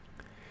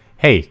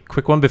Hey,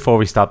 quick one before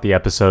we start the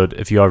episode.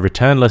 If you are a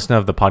return listener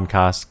of the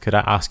podcast, could I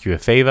ask you a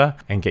favor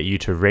and get you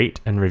to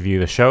rate and review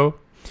the show?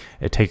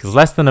 It takes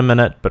less than a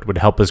minute, but would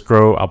help us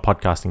grow our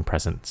podcasting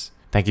presence.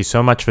 Thank you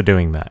so much for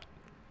doing that.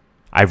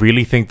 I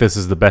really think this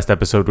is the best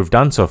episode we've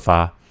done so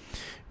far.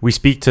 We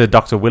speak to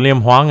Dr.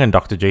 William Hwang and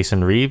Dr.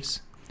 Jason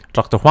Reeves.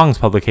 Dr. Hwang's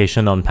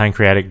publication on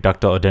pancreatic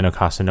ductal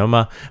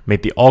adenocarcinoma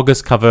made the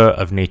August cover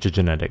of Nature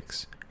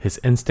Genetics. His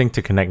instinct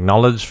to connect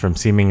knowledge from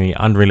seemingly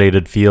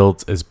unrelated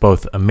fields is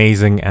both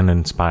amazing and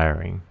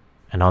inspiring.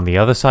 And on the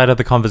other side of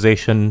the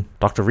conversation,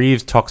 Dr.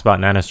 Reeves talks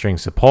about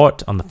NanoString's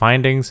support on the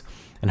findings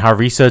and how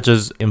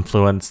researchers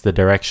influence the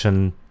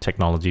direction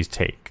technologies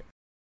take.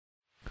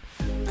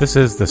 This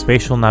is the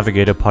Spatial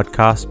Navigator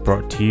podcast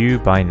brought to you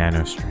by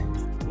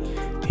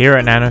NanoString. Here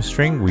at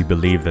NanoString, we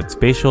believe that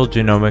spatial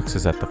genomics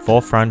is at the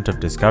forefront of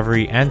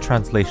discovery and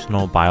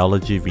translational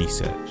biology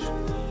research.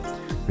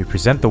 We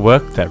present the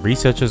work that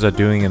researchers are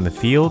doing in the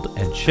field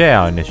and share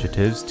our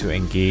initiatives to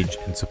engage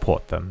and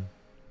support them.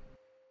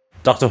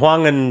 Dr.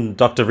 Hwang and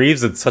Dr.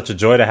 Reeves, it's such a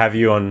joy to have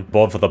you on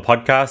board for the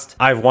podcast.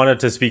 I've wanted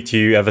to speak to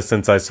you ever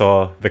since I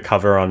saw the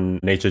cover on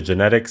Nature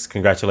Genetics.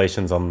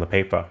 Congratulations on the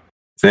paper.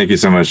 Thank you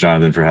so much,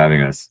 Jonathan, for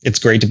having us. It's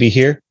great to be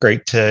here.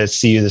 Great to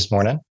see you this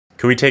morning.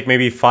 Could we take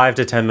maybe 5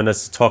 to 10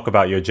 minutes to talk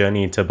about your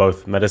journey into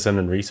both medicine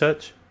and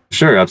research?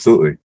 Sure,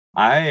 absolutely.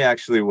 I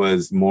actually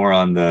was more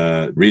on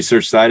the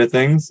research side of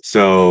things.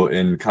 So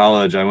in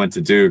college, I went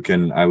to Duke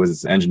and I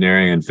was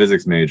engineering and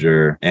physics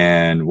major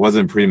and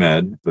wasn't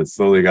pre-med, but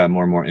slowly got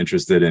more and more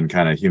interested in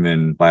kind of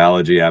human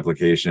biology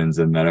applications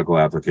and medical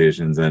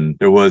applications. And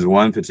there was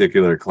one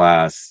particular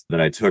class that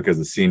I took as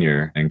a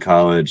senior in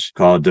college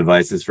called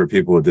Devices for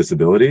People with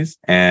Disabilities.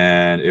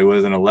 And it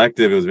was an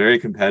elective. It was very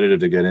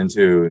competitive to get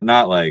into,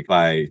 not like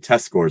by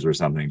test scores or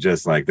something,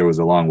 just like there was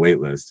a long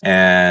wait list.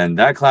 And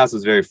that class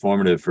was very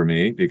formative for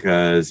me because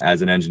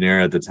as an engineer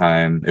at the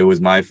time, it was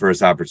my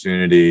first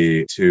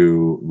opportunity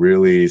to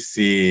really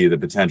see the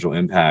potential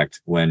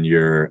impact when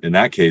you're, in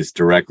that case,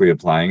 directly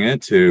applying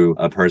it to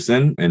a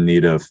person in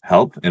need of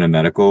help in a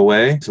medical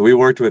way. So we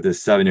worked with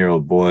this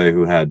 7-year-old boy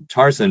who had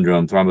TAR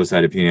syndrome,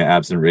 thrombocytopenia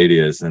absent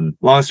radius. And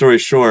long story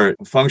short,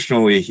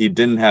 functionally, he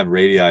didn't have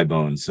radii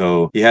bones.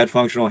 So he had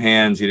functional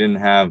hands. He didn't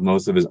have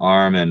most of his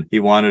arm. And he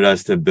wanted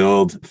us to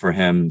build for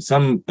him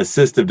some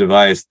assistive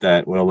device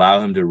that would allow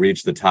him to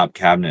reach the top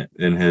cabinet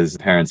in his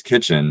parents'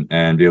 kitchen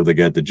and be able to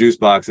get the juice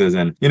boxes.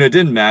 And, it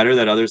didn't matter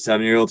that other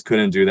 7-year-olds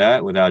couldn't do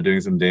that without doing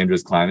some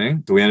dangerous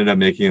climbing. So we ended up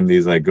making him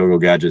these like go-go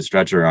gadget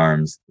stretcher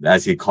arms,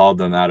 as he called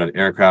them, out of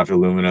aircraft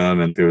aluminum.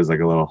 And there was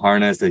like a little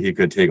harness that he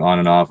could take on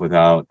and off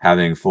without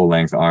having full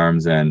length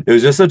arms. And it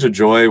was just such a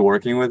joy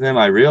working with him.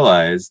 I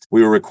realized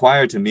we were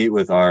required to meet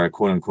with our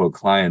quote unquote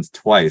clients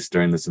twice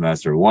during the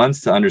semester,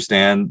 once to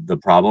understand the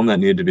problem that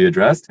needed to be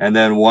addressed, and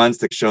then once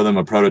to show them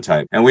a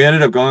prototype. And we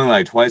ended up going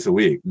like twice a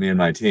week, me and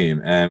my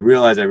team, and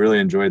realized I really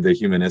enjoyed the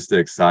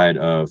humanistic side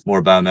of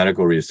more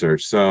biomedical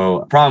research.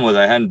 So problem was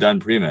I hadn't done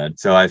pre-med.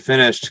 So I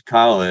finished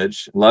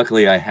college.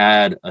 Luckily, I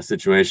had a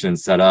situation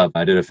set up.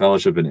 I did a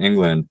fellowship in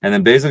England. And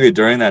then basically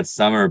during that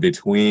summer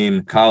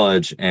between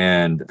college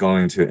and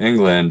going to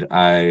England,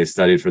 I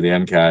studied for the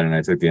MCAT and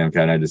I took the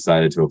MCAT and I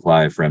decided to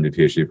apply for MD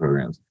PhD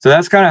programs. So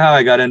that's kind of how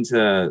I got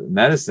into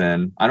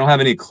medicine. I don't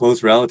have any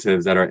close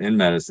relatives that are in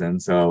medicine.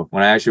 So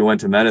when I actually went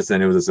to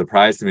medicine, it was a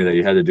surprise to me that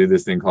you had to do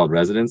this thing called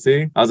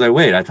residency. I was like,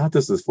 wait, I thought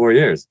this was 4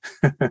 years.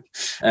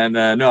 And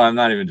no, I'm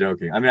not even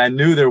joking. I mean, I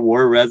knew there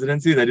were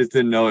residencies. I just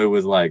didn't know it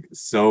was like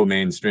so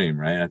mainstream,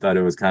 right? I thought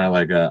it was kind of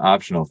like an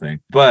optional thing.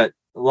 But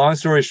long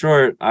story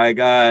short, I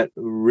got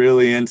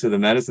really into the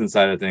medicine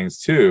side of things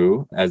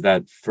too, as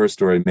that first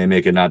story may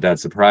make it not that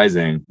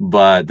surprising.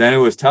 But then it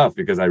was tough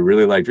because I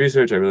really liked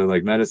research. I really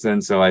liked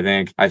medicine. So I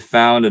think I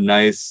found a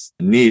nice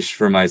niche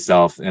for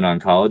myself in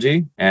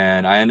oncology.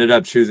 And I ended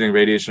up choosing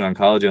radiation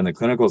oncology on the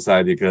clinical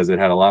side because it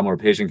had a lot more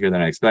patient care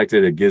than I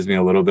expected. It gives me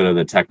a little bit of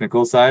the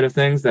technical side of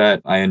things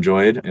that I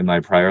enjoyed in my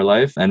prior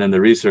life. And then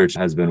the research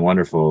has been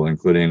wonderful,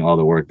 including all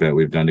the work that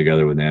we've done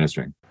together with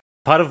NanoString.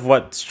 Part of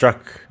what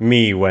struck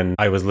me when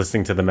I was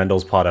listening to the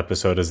Mendel's Pod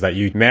episode is that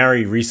you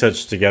marry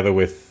research together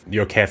with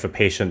your care for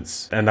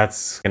patients, and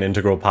that's an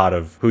integral part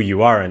of who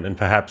you are. And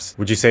perhaps,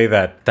 would you say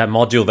that that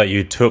module that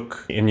you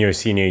took in your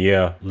senior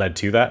year led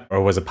to that,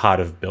 or was a part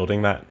of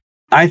building that?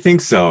 I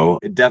think so.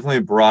 It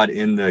definitely brought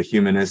in the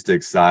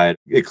humanistic side.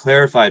 It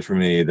clarified for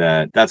me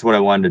that that's what I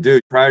wanted to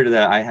do. Prior to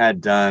that, I had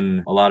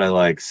done a lot of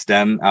like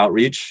STEM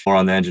outreach, more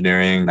on the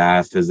engineering,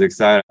 math, physics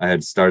side. I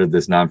had started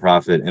this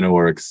nonprofit,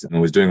 InnoWorks, and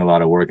was doing a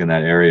lot of work in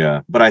that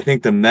area. But I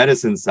think the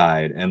medicine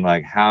side and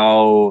like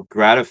how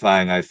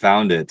gratifying I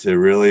found it to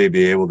really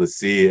be able to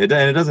see it.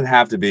 And it doesn't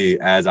have to be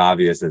as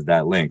obvious as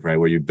that link, right?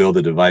 Where you build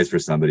a device for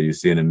somebody, you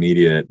see an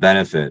immediate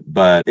benefit.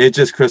 But it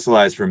just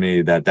crystallized for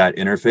me that that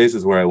interface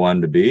is where I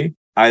wanted to be.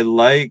 I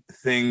like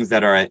things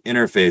that are at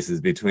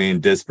interfaces between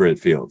disparate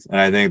fields. And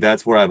I think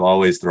that's where I've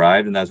always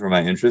thrived and that's where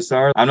my interests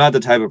are. I'm not the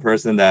type of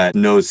person that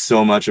knows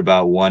so much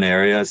about one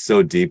area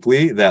so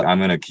deeply that I'm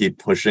going to keep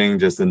pushing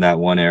just in that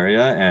one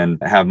area and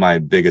have my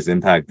biggest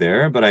impact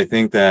there. But I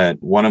think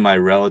that one of my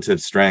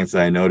relative strengths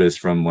that I noticed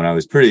from when I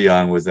was pretty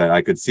young was that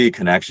I could see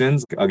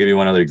connections. I'll give you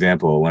one other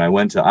example. When I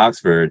went to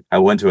Oxford, I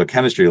went to a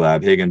chemistry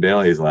lab,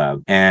 Hagen-Bailey's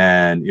lab,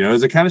 and, it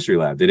was a chemistry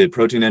lab. They did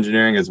protein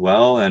engineering as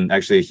well. And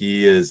actually,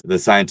 he is the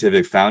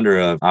scientific founder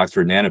of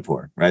Oxford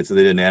Nanopore, right? So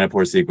they did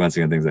nanopore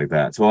sequencing and things like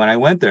that. So when I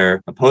went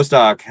there, a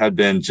postdoc had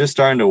been just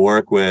starting to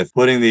work with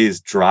putting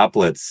these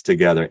droplets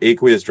together,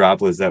 aqueous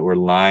droplets that were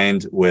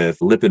lined with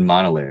lipid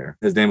monolayer.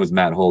 His name was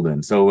Matt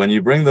Holden. So when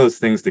you bring those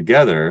things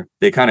together,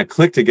 they kind of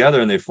click together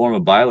and they form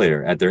a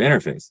bilayer at their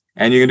interface.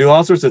 And you can do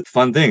all sorts of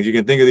fun things. You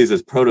can think of these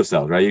as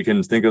protocells, right? You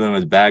can think of them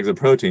as bags of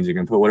proteins. You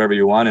can put whatever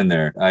you want in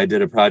there. I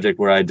did a project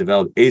where I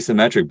developed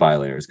asymmetric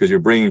bilayers because you're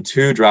bringing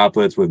two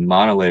droplets with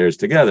monolayers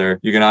together.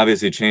 You can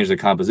obviously change the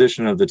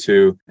composition of the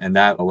two, and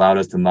that allowed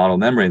us to model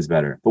membranes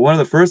better. But one of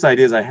the first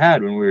ideas I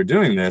had when we were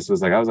doing this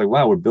was I was like,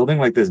 wow, we're building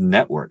like this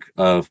network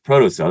of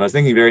protocells. I was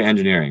thinking very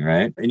engineering,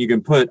 right? And you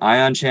can put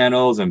ion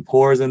channels and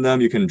pores in them.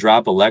 You can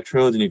drop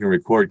electrodes and you can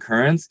record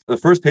currents. The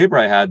first paper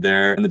I had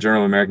there in the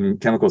Journal of American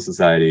Chemical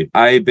Society,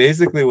 I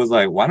basically was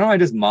like, why don't I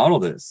just model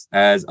this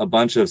as a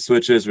bunch of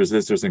switches,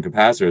 resistors, and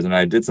capacitors? And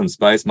I did some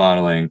SPICE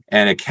modeling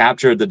and it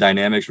captured the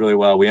dynamics really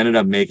well. We ended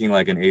up making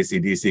like an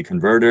AC-DC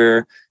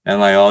converter and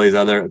like all these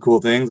other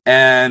cool things.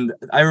 And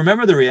I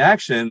remember the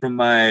reaction from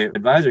my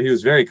advisor. He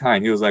was very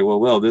kind. He was like, well,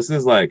 Will, this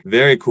is like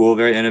very cool,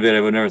 very innovative.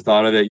 I would never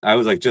thought of it. I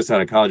was like just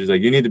out of college. He's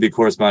like, you need to be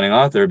corresponding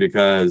author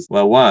because,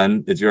 well,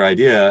 one, it's your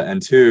idea.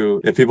 And two,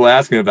 if people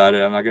ask me about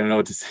it, I'm not going to know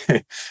what to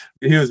say.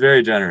 He was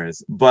very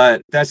generous,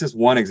 but that's just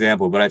one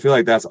example. But I feel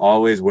like that's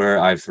always where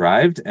I've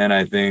thrived. And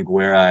I think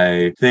where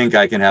I think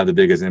I can have the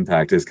biggest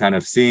impact is kind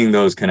of seeing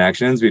those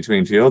connections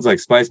between fields. Like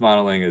SPICE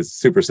modeling is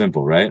super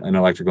simple, right? In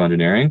electrical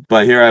engineering.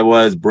 But here I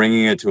was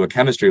bringing it to a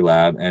chemistry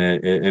lab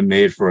and it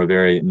made for a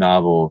very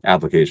novel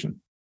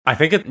application. I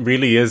think it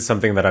really is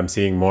something that I'm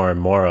seeing more and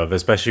more of,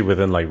 especially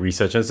within like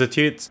research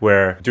institutes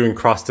where doing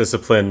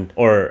cross-discipline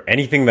or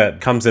anything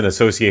that comes in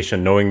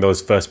association, knowing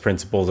those first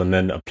principles and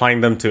then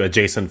applying them to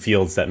adjacent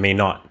fields that may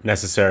not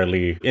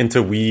necessarily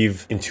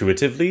interweave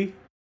intuitively.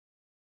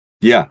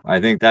 Yeah, I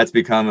think that's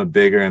become a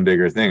bigger and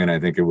bigger thing, and I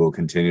think it will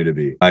continue to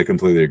be. I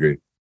completely agree.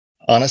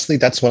 Honestly,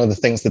 that's one of the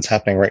things that's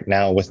happening right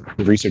now with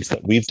the research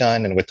that we've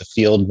done and with the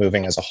field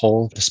moving as a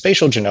whole. The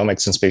spatial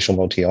genomics and spatial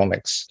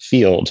multiomics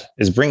field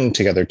is bringing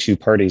together two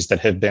parties that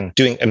have been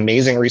doing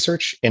amazing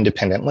research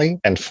independently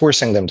and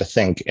forcing them to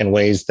think in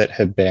ways that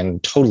have been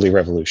totally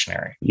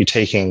revolutionary. You're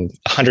taking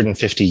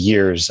 150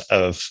 years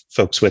of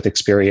folks with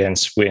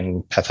experience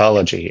in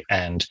pathology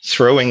and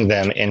throwing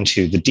them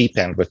into the deep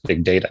end with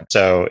big data.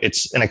 So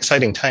it's an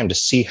exciting time to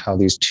see how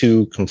these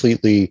two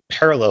completely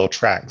parallel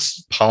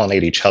tracks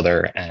pollinate each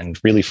other and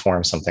really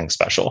form something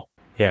special.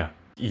 Yeah.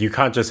 You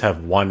can't just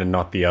have one and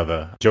not the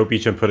other. Joe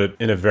Beecham put it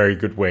in a very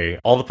good way.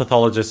 All the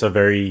pathologists are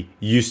very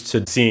used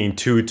to seeing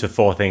 2 to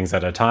 4 things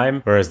at a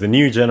time, whereas the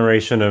new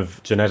generation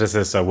of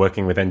geneticists are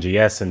working with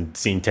NGS and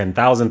seeing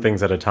 10,000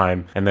 things at a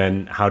time. And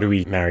then how do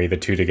we marry the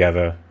two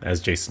together, as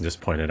Jason just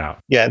pointed out?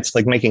 Yeah, it's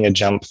like making a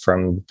jump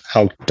from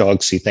how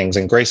dogs see things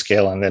in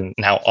grayscale and then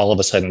now all of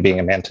a sudden being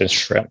a mantis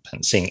shrimp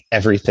and seeing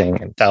everything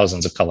in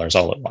thousands of colors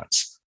all at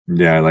once.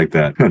 Yeah, I like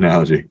that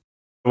analogy.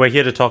 We're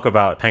here to talk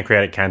about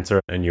pancreatic cancer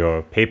and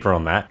your paper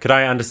on that. Could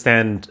I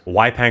understand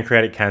why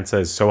pancreatic cancer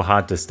is so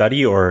hard to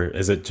study, or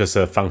is it just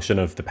a function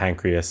of the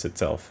pancreas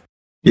itself?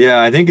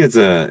 Yeah, I think it's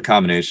a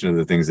combination of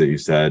the things that you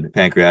said.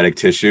 Pancreatic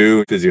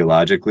tissue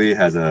physiologically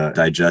has a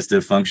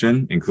digestive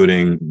function,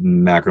 including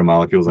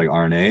macromolecules like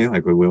RNA,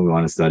 like we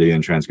want to study in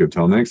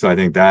transcriptomics. So I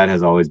think that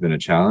has always been a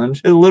challenge.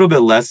 It's a little bit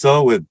less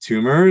so with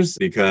tumors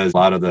because a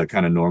lot of the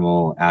kind of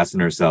normal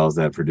acinar cells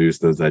that produce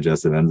those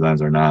digestive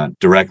enzymes are not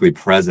directly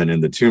present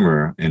in the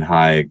tumor in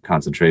high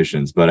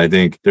concentrations. But I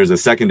think there's a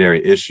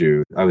secondary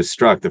issue. I was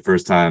struck the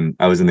first time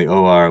I was in the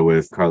OR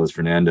with Carlos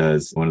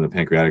Fernandez, one of the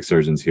pancreatic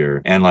surgeons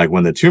here. And like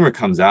when the tumor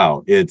comes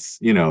out, it's,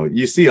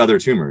 you see other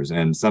tumors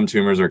and some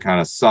tumors are kind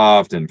of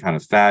soft and kind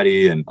of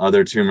fatty and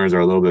other tumors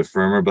are a little bit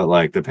firmer, but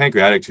like the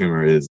pancreatic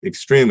tumor is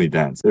extremely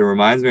dense. It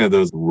reminds me of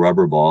those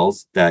rubber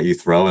balls that you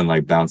throw and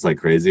like bounce like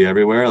crazy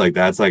everywhere. Like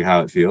that's like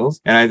how it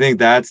feels. And I think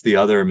that's the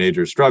other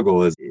major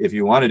struggle is if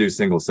you want to do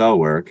single cell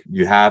work,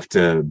 you have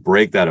to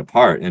break that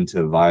apart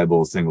into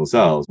viable single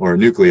cells or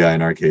nuclei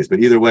in our case. But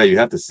either way, you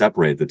have to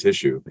separate the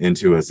tissue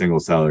into a single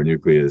cell or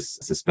nucleus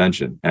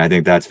suspension. And I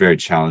think that's very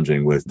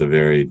challenging with the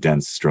very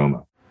dense stroma.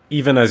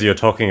 Even as you're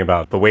talking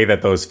about the way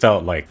that those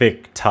felt like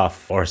thick,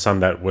 tough, or some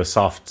that were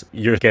soft,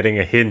 you're getting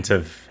a hint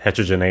of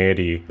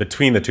heterogeneity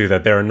between the two,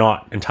 that they're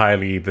not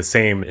entirely the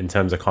same in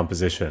terms of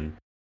composition.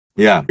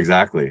 Yeah,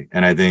 exactly.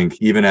 And I think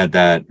even at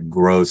that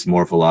gross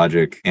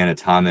morphologic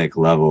anatomic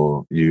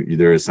level,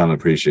 there is some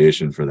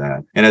appreciation for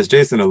that. And as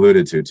Jason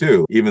alluded to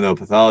too, even though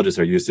pathologists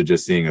are used to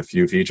just seeing a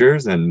few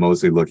features and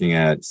mostly looking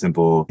at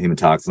simple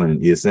hematoxylin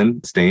and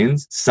eosin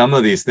stains, some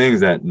of these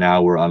things that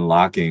now we're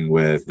unlocking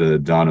with the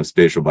dawn of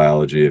spatial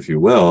biology, if you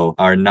will,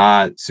 are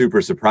not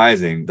super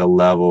surprising. The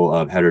level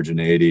of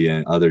heterogeneity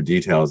and other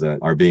details that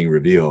are being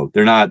revealed,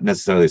 they're not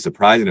necessarily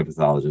surprising to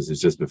pathologists. It's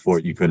just before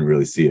you couldn't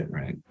really see it,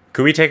 right?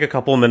 Could we take a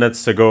couple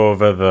minutes to go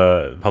over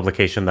the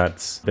publication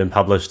that's been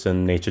published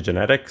in Nature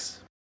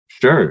Genetics?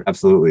 Sure,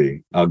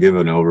 absolutely. I'll give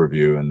an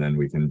overview and then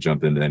we can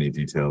jump into any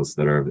details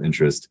that are of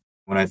interest.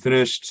 When I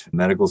finished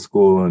medical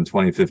school in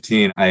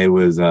 2015, I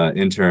was an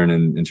intern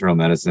in internal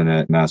medicine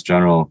at Mass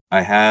General.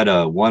 I had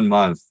a 1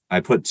 month. I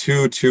put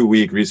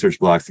two-week research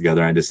blocks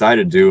together. I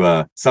decided to do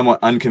a somewhat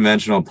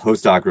unconventional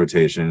postdoc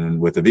rotation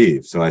with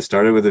Aviv. So I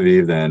started with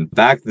Aviv then.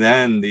 Back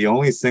then, the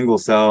only single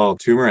cell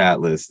tumor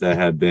atlas that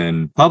had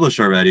been published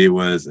already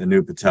was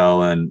Anu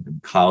Patel and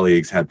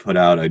colleagues had put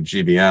out a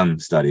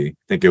GBM study. I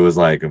think it was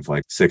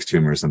of 6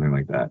 tumors, something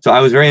like that. So I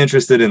was very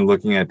interested in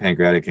looking at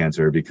pancreatic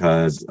cancer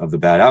because of the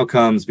bad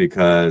outcomes,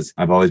 because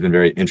I've always been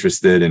very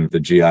interested in the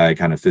GI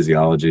kind of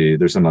physiology.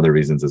 There's some other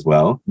reasons as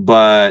well,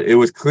 but it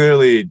was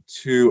clearly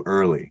too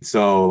early.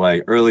 So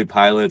early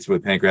pilots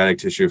with pancreatic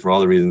tissue, for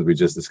all the reasons we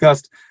just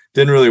discussed,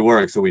 didn't really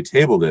work. So we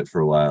tabled it for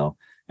a while.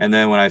 And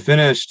then when I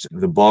finished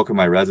the bulk of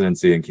my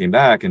residency and came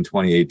back in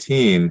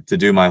 2018 to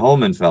do my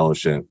Holman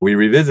Fellowship, we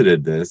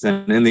revisited this.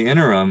 And in the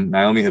interim,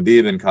 Naomi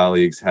Habib and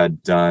colleagues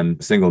had done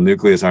single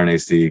nucleus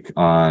RNA-seq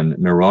on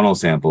neuronal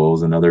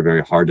samples and other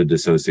very hard to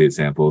dissociate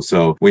samples.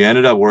 So we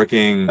ended up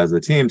working as a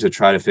team to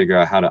try to figure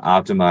out how to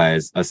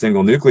optimize a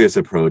single nucleus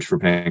approach for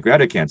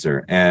pancreatic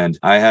cancer. And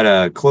I had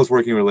a close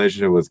working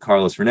relationship with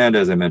Carlos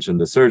Fernandez, I mentioned,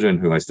 the surgeon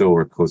who I still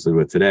work closely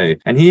with today.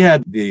 And he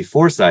had the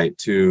foresight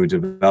to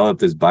develop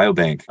this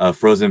biobank of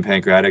frozen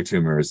pancreatic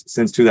tumors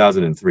since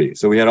 2003.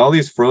 So we had all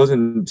these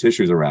frozen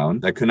tissues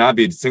around that could not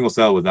be single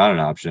cell, was not an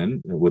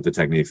option with the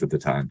techniques at the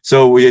time.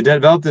 So we had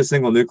developed this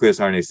single nucleus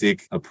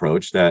RNA-seq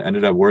approach that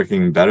ended up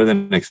working better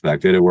than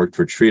expected. It worked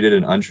for treated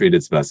and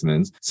untreated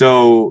specimens.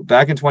 So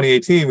back in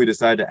 2018, we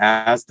decided to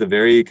ask the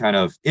very kind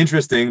of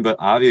interesting but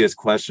obvious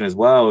question as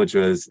well, which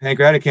was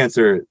pancreatic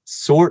cancer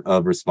sort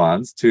of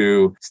responds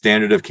to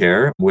standard of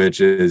care,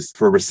 which is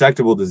for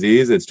resectable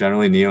disease, it's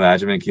generally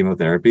neoadjuvant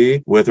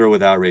chemotherapy with or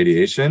without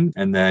radiation.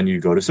 And then you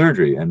go to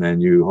surgery and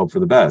then you hope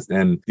for the best.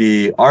 And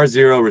the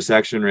R0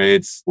 resection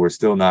rates were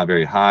still not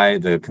very high.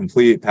 The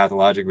complete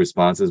pathologic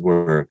responses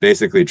were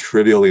basically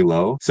trivially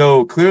low.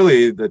 So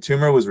clearly the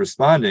tumor was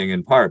responding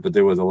in part, but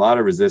there was a lot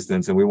of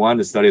resistance and we wanted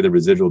to study the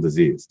residual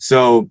disease.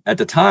 So at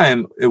the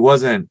time, it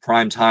wasn't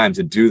prime time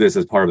to do this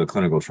as part of a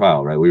clinical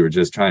trial, right? We were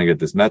just trying to get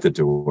this method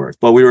to work.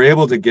 But we were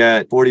able to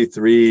get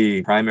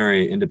 43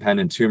 primary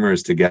independent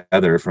tumors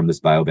together from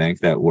this biobank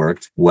that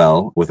worked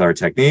well with our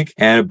technique.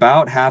 And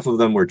about half of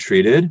them were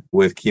treated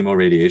with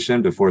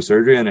chemoradiation before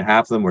surgery and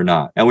half of them were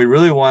not. And we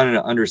really wanted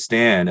to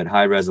understand at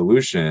high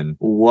resolution,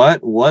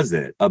 what was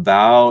it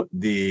about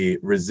the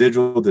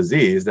residual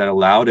disease that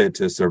allowed it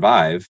to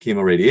survive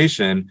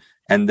chemoradiation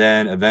and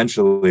then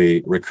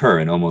eventually recur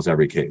in almost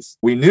every case.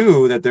 We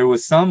knew that there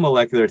was some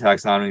molecular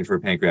taxonomy for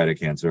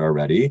pancreatic cancer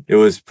already. It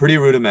was pretty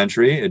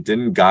rudimentary. It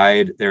didn't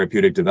guide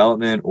therapeutic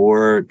development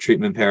or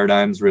treatment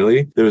paradigms,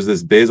 really. There was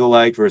this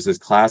basal-like versus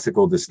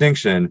classical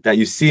distinction that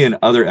you see in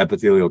other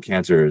epithelial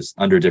cancers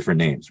under different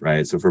names,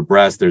 right? So for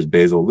breast, there's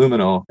basal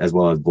luminal, as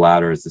well as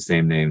bladder, it's the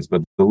same names,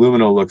 but the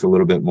luminal looks a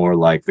little bit more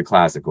like the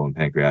classical in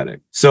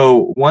pancreatic.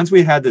 So once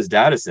we had this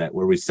data set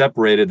where we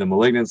separated the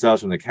malignant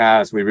cells from the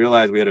cast, we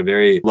realized we had a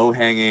very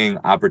low-hanging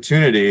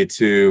opportunity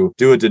to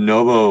do a de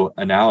novo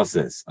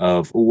analysis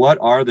of what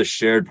are the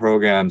shared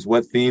programs,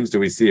 what themes do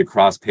we see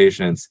across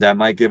patients that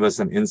might give us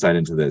some insight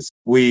into this.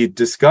 We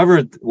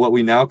discovered what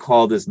we now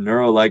call this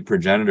neuro-like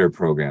progenitor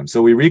program.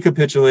 So we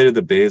recapitulated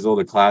the basal,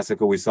 the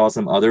classical, we saw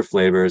some other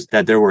flavors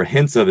that there were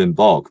hints of in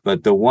bulk,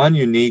 but the one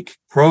unique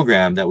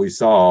program that we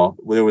saw,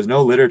 there was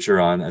no literature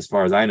on, as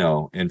far as I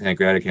know, in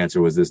pancreatic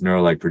cancer, was this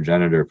neuro-like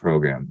progenitor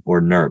program,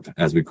 or NERP,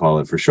 as we call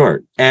it for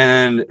short.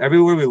 And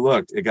everywhere we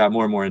looked, it got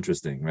more and more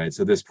interesting, right?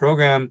 So this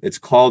program, it's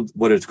called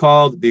what it's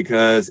called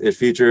because it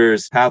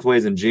features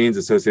pathways and genes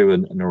associated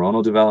with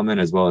neuronal development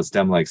as well as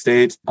stem-like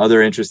state.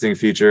 Other interesting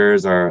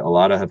features are a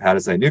lot of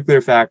hepatocyte nuclear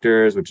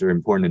factors, which are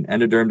important in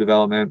endoderm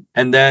development.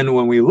 And then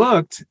when we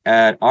looked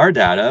at our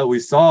data, we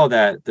saw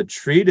that the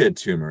treated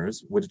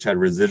tumors, which had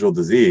residual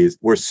disease,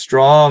 were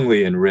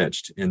strongly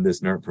enriched in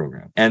this NERP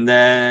program. And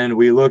then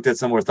we looked at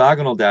some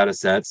orthogonal data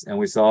sets and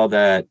we saw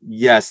that,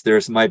 yes, there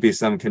might be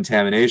some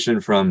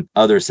contamination from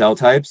other cell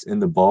types in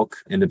the bulk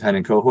in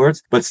independent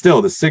cohorts, but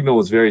still the signal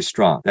was very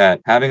strong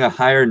that having a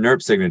higher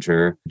NERP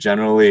signature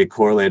generally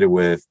correlated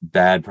with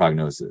bad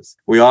prognosis.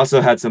 We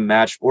also had some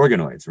matched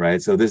organoids,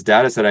 right? So this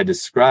data set I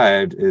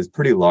described is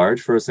pretty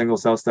large for a single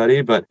cell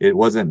study, but it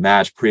wasn't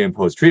matched pre and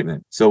post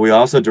treatment. So we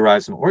also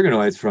derived some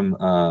organoids from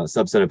a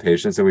subset of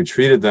patients and we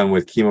treated them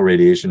with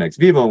chemoradiation ex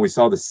vivo and we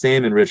saw the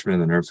same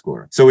enrichment in the NERP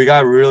score. So we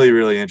got really,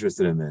 really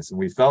interested in this and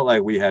we felt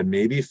like we had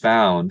maybe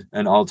found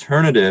an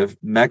alternative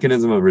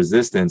mechanism of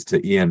resistance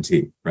to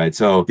EMT, right?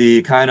 So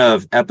the kind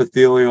of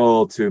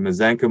epithelial to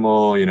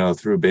mesenchymal,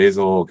 through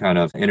basal kind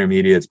of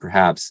intermediates,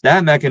 perhaps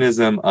that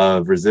mechanism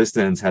of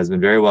resistance has been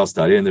very well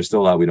studied and there's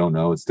still a lot we don't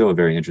know. It's still a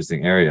very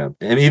interesting area.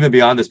 And even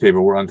beyond this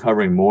paper, we're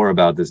uncovering more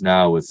about this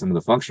now with some of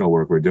the functional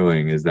work we're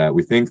doing is that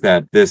we think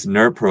that this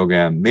NERP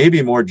program may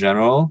be more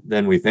general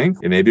than we think.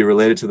 It may be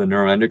related to the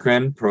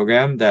neuroendocrine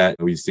program that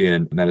we see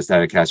in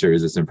metastatic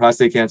castrate-resistant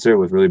prostate cancer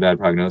with really bad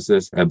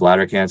prognosis.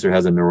 Bladder cancer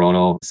has a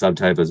neuronal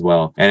subtype as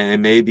well. And it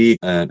may be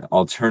an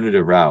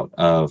alternative route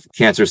of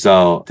cancer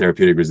cell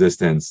therapeutic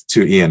resistance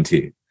to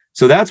EMT.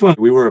 So that's when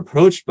we were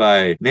approached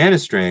by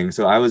NanoString.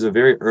 So I was a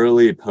very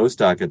early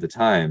postdoc at the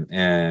time,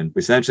 and we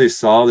essentially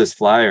saw this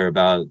flyer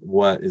about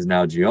what is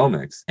now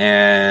geomics.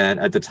 And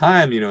at the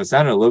time, it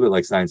sounded a little bit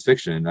like science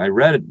fiction. I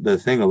read the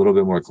thing a little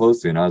bit more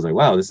closely, and I was like,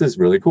 wow, this is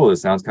really cool.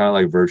 This sounds kind of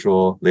like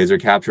virtual laser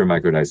capture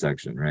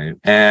microdissection, right?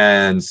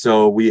 And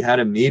so we had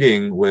a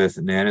meeting with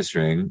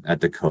NanoString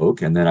at the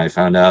Koch, and then I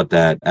found out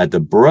that at the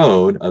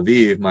Broad,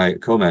 Aviv, my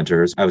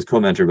co-mentors, I was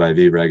co-mentored by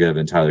Aviv Regev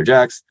and Tyler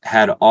Jacks,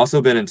 had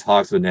also been in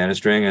talks with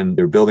NanoString, and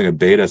they're building a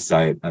beta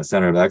site, a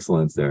center of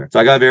excellence there.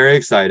 So I got very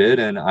excited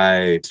and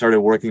I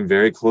started working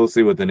very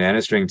closely with the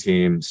NanoString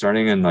team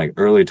starting in like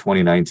early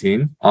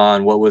 2019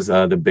 on what was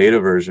the beta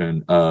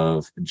version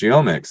of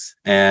geomics.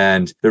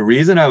 And the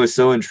reason I was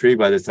so intrigued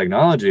by this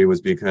technology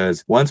was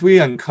because once we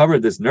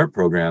uncovered this NERP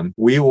program,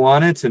 we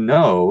wanted to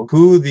know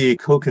who the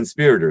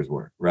co-conspirators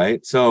were,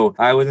 right? So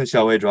I was in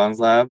Xiaowei Zhuang's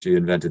lab. She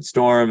invented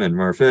Storm and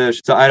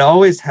Merfish. So I'd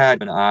always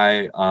had an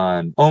eye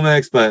on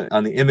omics, but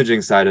on the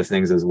imaging side of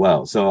things as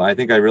well. So I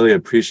think I really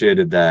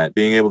appreciated that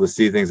being able to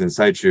see things in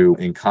situ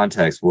in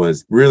context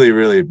was really,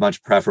 really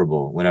much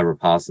preferable whenever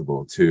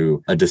possible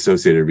to a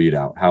dissociated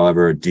readout,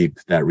 however deep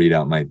that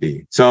readout might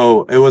be.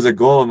 So it was a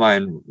goal of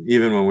mine,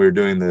 even when we were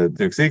doing the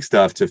NucSeq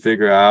stuff, to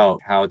figure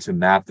out how to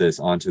map this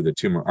onto the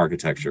tumor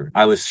architecture.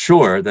 I was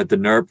sure that the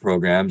NERP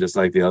program, just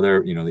like the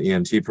other, the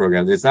EMT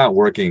program, it's not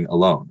working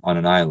alone on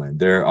an island.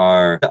 There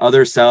are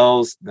other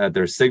cells that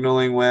they're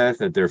signaling with,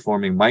 that they're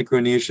forming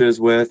micro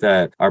niches with,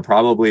 that are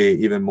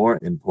probably even more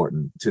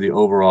important to the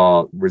overall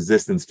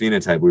resistance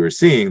phenotype we were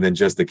seeing than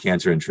just the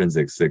cancer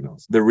intrinsic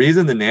signals. The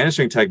reason the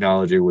NanoString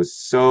technology was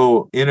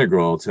so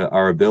integral to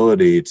our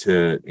ability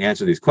to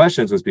answer these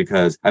questions was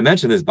because I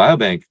mentioned this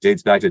biobank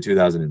dates back to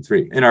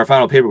 2003. In our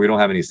final paper, we don't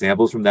have any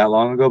samples from that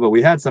long ago, but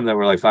we had some that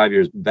were like 5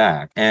 years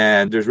back.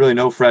 And there's really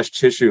no fresh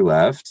tissue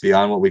left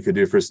beyond what we could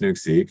do for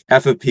SNUC-seq.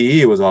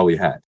 FFPE was all we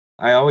had.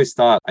 I always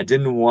thought I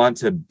didn't want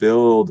to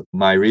build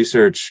my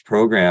research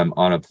program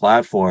on a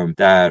platform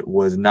that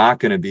was not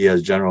going to be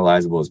as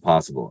generalizable as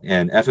possible.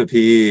 And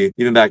FFPE,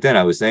 even back then,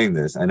 I was saying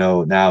this. I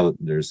know now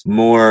there's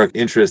more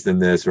interest in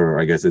this, or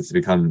I guess it's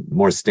become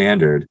more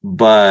standard,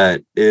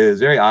 but it is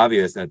very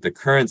obvious that the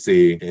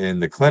currency in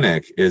the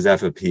clinic is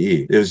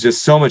FFPE. It was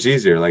just so much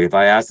easier. Like if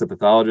I asked the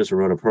pathologist or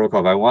wrote a protocol,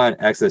 if I want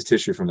excess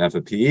tissue from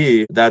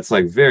FFPE, that's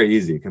like very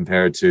easy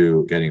compared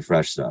to getting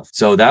fresh stuff.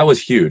 So that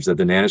was huge that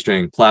the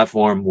NanoString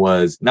platform was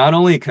not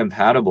only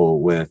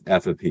compatible with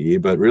FFPE,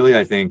 but really,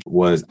 I think,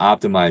 was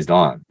optimized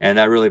on. And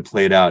that really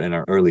played out in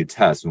our early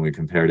tests when we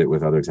compared it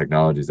with other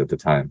technologies at the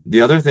time.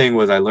 The other thing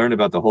was I learned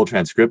about the whole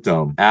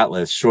transcriptome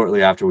atlas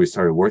shortly after we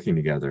started working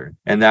together.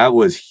 And that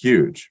was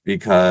huge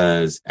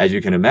because, as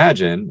you can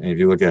imagine, and if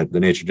you look at the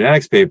Nature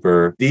Genetics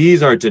paper,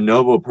 these are de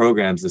novo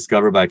programs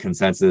discovered by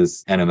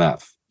consensus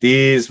NMF.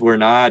 These were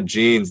not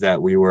genes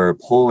that we were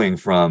pulling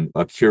from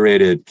a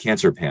curated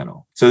cancer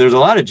panel. So there's a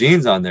lot of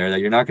genes on there that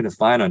you're not going to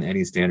find on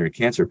any standard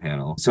cancer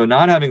panel. So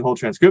not having whole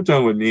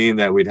transcriptome would mean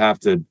that we'd have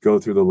to go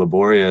through the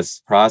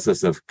laborious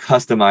process of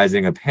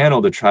customizing a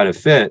panel to try to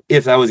fit,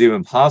 if that was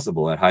even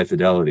possible at high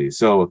fidelity.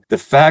 So the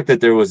fact that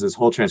there was this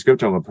whole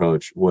transcriptome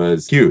approach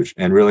was huge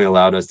and really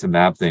allowed us to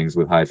map things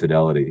with high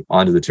fidelity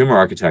onto the tumor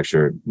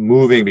architecture,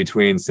 moving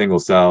between single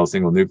cell,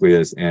 single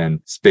nucleus,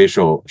 and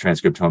spatial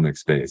transcriptomic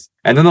space.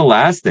 And then the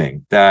last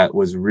thing that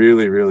was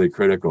really, really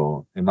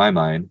critical in my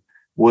mind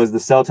was the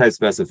cell type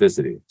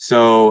specificity.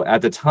 So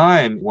at the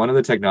time, one of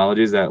the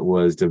technologies that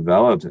was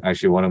developed,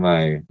 actually one of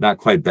my, not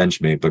quite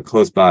benchmate, but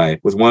close by,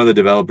 was one of the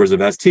developers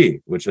of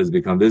ST, which has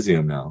become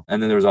Visium now.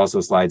 And then there was also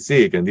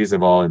SlideSeq, and these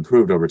have all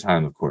improved over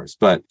time, of course.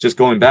 But just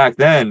going back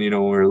then, when we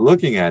were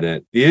looking at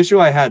it, the issue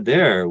I had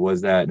there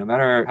was that no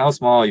matter how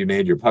small you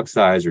made your puck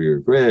size or your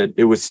grid,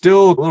 it was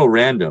still a little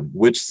random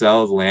which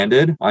cells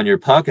landed on your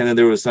puck. And then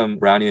there was some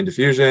Brownian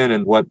diffusion,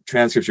 and what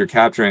transcripts you're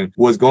capturing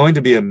was going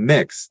to be a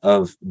mix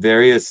of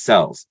various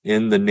cells. cells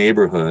in the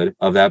neighborhood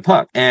of that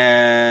puck.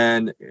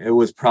 And it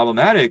was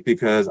problematic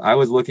because I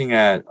was looking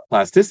at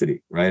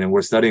plasticity, right? And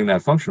we're studying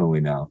that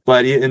functionally now.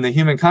 But in the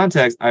human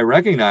context, I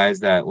recognize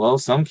that, well,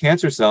 some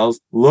cancer cells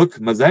look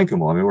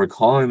mesenchymal. I mean, we're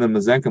calling them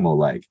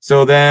mesenchymal-like.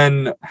 So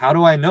then how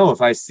do I know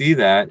if I see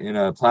that in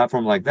a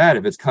platform like that,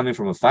 if it's coming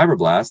from a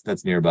fibroblast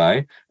that's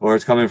nearby, or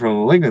it's coming from a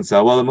malignant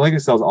cell? Well, the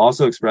malignant cell is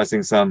also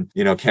expressing some,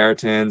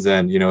 keratins,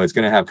 and, it's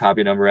going to have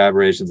copy number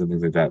aberrations and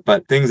things like that.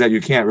 But things that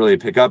you can't really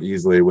pick up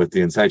easily with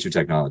the in situ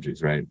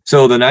technologies, right?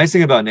 So the nice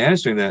thing about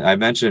NanoString that I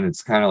mentioned,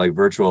 it's kind of like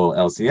virtual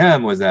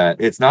LCM, was that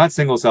it's not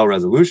single cell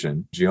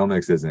resolution.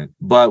 Geomics isn't.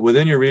 But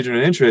within your region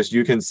of interest,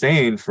 you can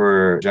stain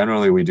for,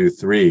 generally we do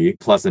 3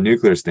 plus a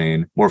nuclear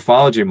stain,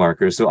 morphology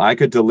markers. So I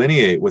could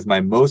delineate with my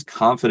most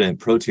confident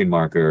protein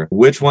marker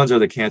which ones are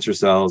the cancer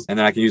cells. And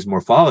then I can use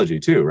morphology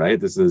too, right?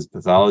 This is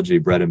pathology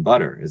bread and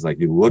butter. Is like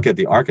you look at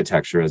the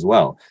architecture as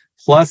well,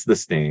 plus the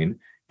stain.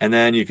 And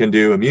then you can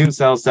do immune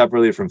cells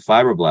separately from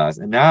fibroblasts.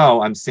 And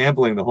now I'm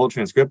sampling the whole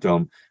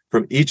transcriptome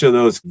from each of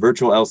those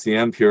virtual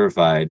LCM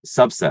purified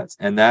subsets.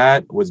 And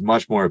that was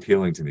much more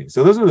appealing to me.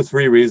 So those are the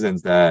 3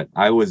 reasons that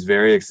I was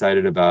very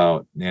excited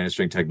about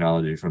NanoString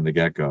technology from the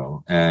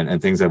get-go. And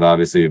things have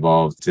obviously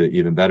evolved to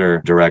even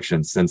better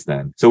directions since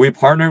then. So we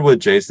partnered with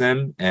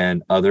Jason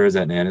and others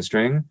at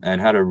NanoString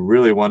and had a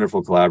really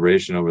wonderful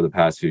collaboration over the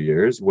past few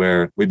years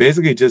where we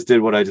basically just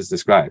did what I just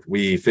described.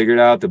 We figured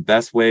out the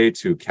best way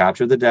to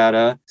capture the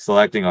data,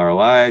 selecting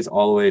ROIs,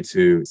 all the way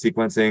to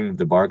sequencing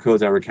the barcodes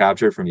that were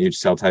captured from each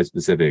cell type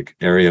specific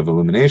area of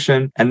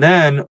illumination. And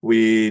then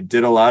we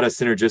did a lot of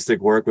synergistic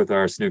work with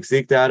our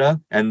SNOOC-seq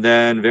data. And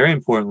then very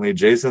importantly,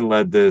 Jason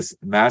led this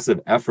massive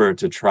effort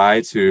to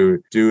try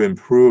to do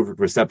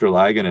improved receptor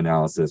ligand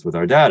analysis with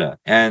our data.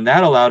 And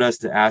that allowed us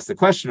to ask the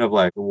question of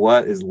like,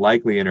 what is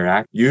likely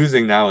interact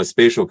using now a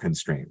spatial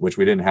constraint, which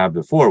we didn't have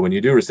before. When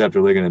you do receptor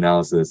ligand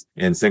analysis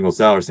in single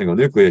cell or single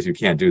nucleus, you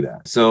can't do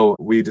that. So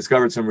we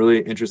discovered some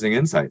really interesting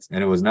insights.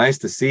 And it was nice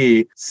to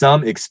see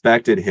some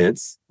expected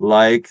hits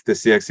like the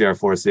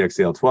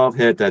CXCR4, CXCL12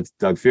 hit that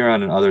Doug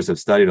Fearon and others have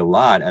studied a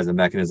lot as a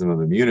mechanism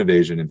of immune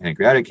evasion in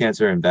pancreatic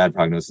cancer and bad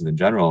prognosis in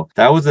general.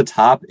 That was the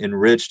top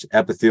enriched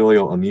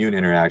epithelial immune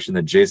interaction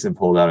that Jason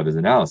pulled out of his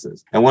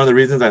analysis. And one of the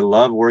reasons I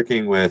love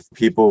working with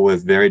people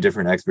with very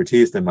different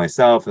expertise than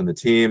myself and the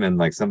team, and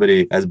like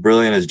somebody as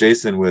brilliant as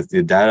Jason with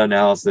the data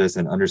analysis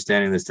and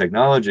understanding this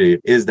technology,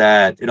 is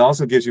that it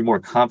also gives you more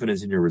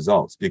confidence in your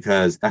results.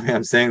 Because I mean,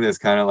 I'm saying this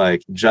kind of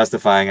like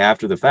justifying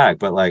after the fact,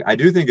 but like I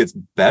do think it's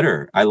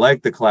better. I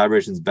like the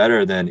collaborations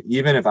better than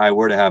even if I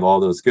were to have all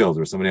those skills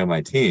or somebody on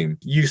my team.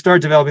 You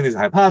start developing these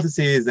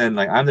hypotheses, and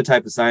like I'm the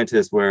type of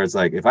scientist where it's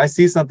like if I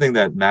see something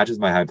that matches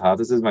my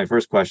hypothesis, my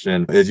first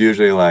question is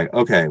usually like,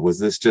 okay, was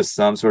this just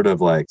some sort of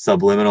like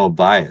subliminal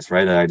bias,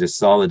 right? That I just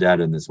saw the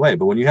data in this way.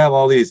 But when you have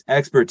all these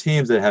expert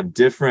teams that have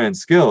different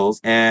skills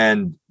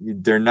and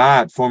they're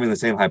not forming the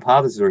same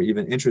hypothesis or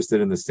even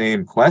interested in the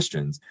same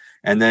questions,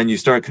 and then you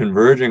start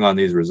converging on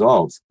these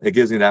results, it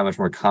gives me that much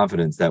more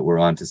confidence that we're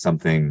onto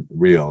something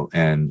real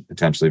and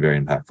potentially very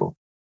impactful.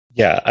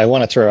 Yeah, I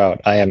want to throw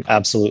out, I am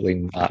absolutely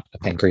not a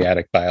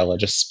pancreatic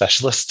biologist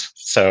specialist,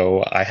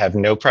 so I have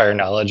no prior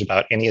knowledge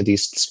about any of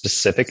these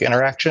specific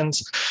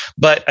interactions,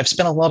 but I've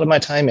spent a lot of my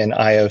time in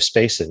IO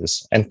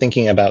spaces and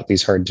thinking about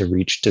these hard to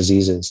reach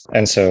diseases.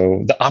 And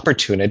so the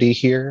opportunity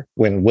here,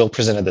 when Will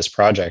presented this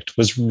project,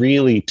 was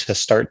really to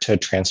start to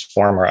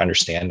transform our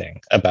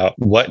understanding about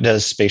what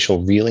does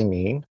spatial really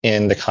mean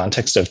in the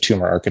context of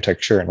tumor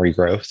architecture and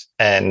regrowth.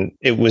 And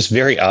it was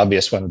very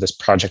obvious when this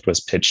project was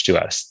pitched to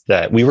us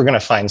that we were going to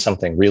find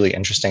something really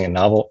interesting and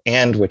novel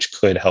and which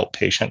could help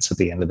patients at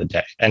the end of the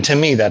day. And to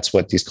me, that's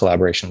what these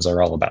collaborations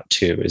are all about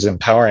too, is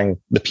empowering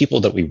the people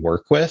that we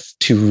work with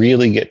to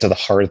really get to the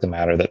heart of the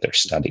matter that they're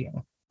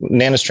studying.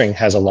 NanoString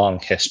has a long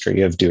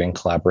history of doing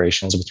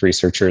collaborations with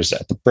researchers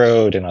at the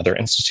Broad and other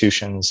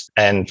institutions.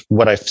 And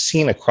what I've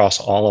seen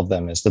across all of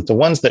them is that the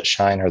ones that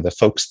shine are the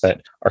folks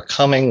that are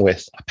coming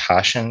with a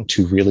passion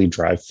to really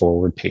drive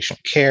forward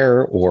patient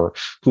care, or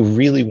who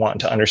really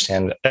want to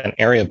understand an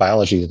area of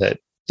biology that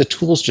the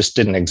tools just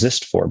didn't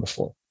exist for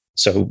before.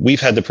 So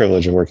we've had the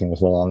privilege of working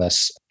with Will on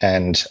this.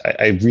 And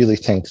I really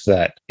think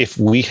that if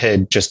we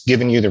had just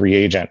given you the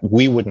reagent,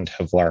 we wouldn't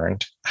have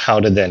learned how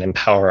to then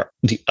empower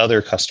the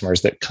other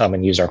customers that come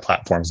and use our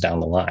platforms down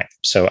the line.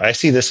 So I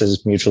see this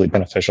as mutually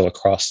beneficial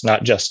across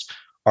not just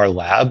our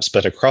labs,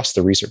 but across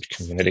the research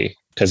community,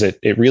 because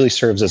it really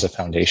serves as a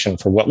foundation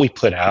for what we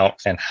put out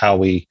and how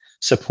we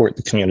support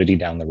the community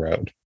down the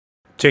road.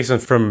 Jason,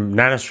 from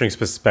NanoString's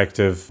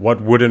perspective,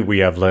 what wouldn't we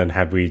have learned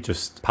had we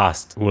just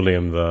passed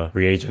William the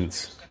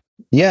reagents?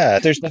 Yeah,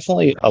 there's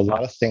definitely a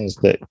lot of things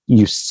that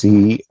you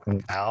see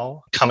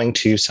now coming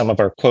to some of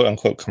our quote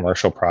unquote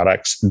commercial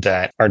products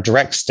that are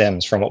direct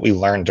stems from what we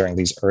learned during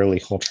these early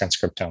whole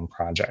transcriptome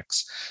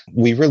projects.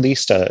 We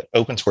released an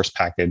open source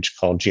package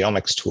called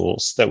Geomics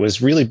Tools that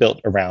was really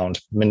built around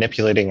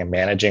manipulating and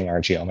managing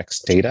our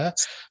geomics data,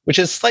 which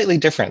is slightly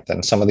different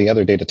than some of the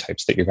other data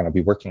types that you're going to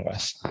be working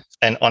with.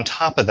 And on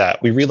top of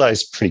that, we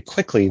realized pretty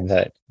quickly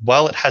that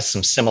while it has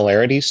some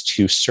similarities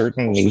to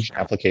certain niche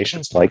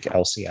applications like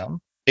LCM,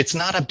 it's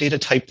not a data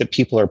type that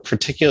people are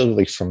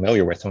particularly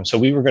familiar with. And so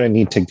we were going to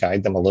need to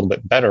guide them a little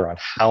bit better on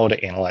how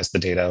to analyze the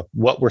data.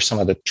 What were some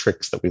of the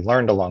tricks that we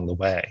learned along the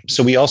way?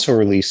 So we also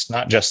released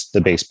not just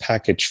the base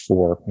package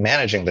for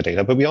managing the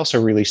data, but we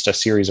also released a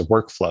series of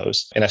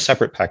workflows in a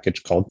separate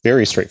package called,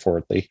 very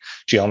straightforwardly,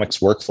 Geomics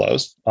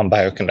Workflows on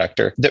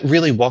Bioconductor that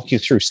really walk you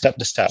through step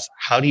to step.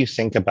 How do you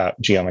think about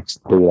geomics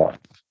data?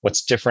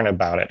 What's different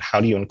about it?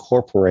 How do you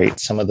incorporate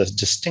some of the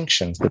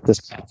distinctions that this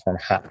platform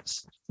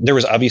has? There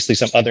was obviously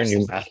some other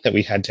new math that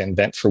we had to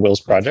invent for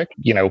Will's project.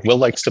 Will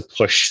likes to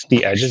push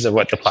the edges of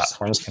what the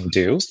platforms can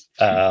do.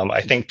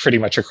 I think pretty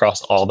much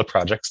across all the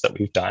projects that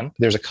we've done,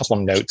 there's a couple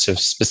notes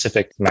of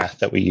specific math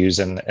that we use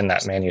in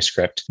that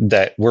manuscript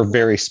that were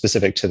very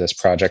specific to this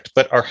project,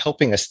 but are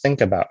helping us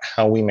think about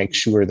how we make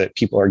sure that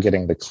people are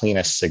getting the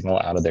cleanest signal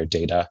out of their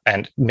data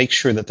and make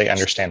sure that they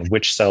understand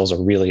which cells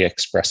are really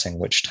expressing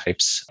which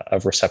types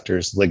of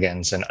receptors,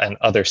 ligands, and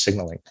other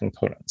signaling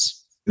components.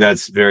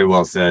 That's very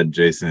well said,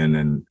 Jason.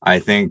 And I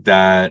think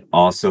that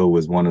also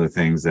was one of the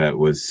things that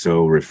was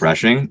so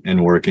refreshing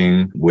in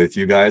working with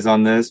you guys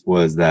on this,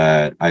 was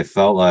that I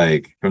felt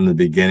like from the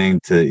beginning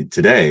to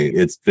today,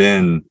 it's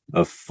been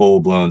a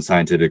full-blown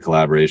scientific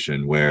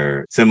collaboration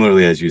where,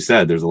 similarly, as you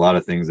said, there's a lot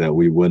of things that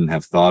we wouldn't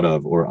have thought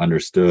of or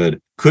understood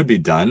could be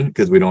done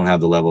because we don't have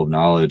the level of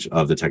knowledge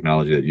of the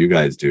technology that you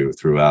guys do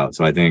throughout.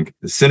 So I think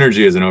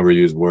synergy is an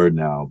overused word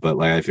now, but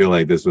I feel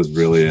like this was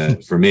really,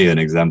 for me, an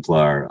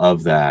exemplar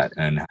of that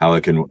and how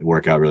it can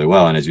work out really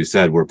well. And as you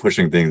said, we're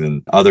pushing things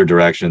in other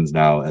directions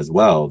now as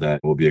well that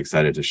we'll be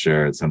excited to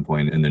share at some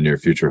point in the near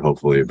future,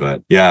 hopefully.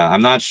 But yeah,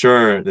 I'm not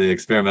sure the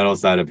experimental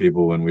side of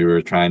people, when we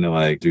were trying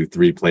to do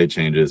 3 plate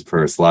changes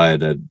per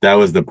slide, that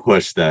was the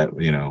push that,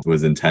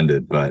 was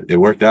intended, but it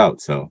worked out.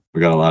 So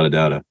we got a lot of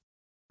data.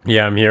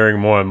 Yeah, I'm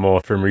hearing more and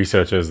more from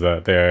researchers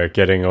that they're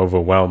getting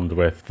overwhelmed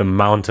with the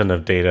mountain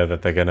of data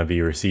that they're going to be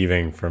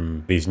receiving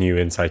from these new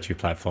in situ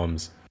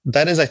platforms.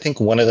 That is, I think,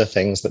 one of the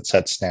things that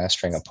sets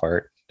NanoString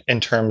apart in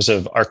terms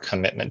of our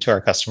commitment to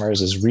our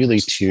customers is really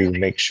to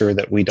make sure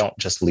that we don't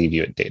just leave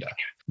you at data.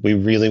 We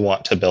really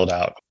want to build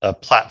out a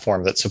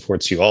platform that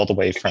supports you all the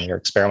way from your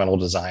experimental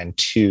design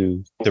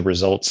to the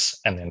results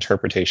and the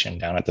interpretation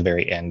down at the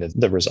very end of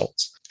the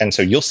results. And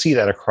so you'll see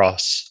that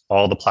across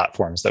all the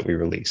platforms that we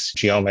release,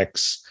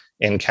 Geomics,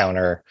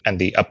 Encounter, and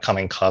the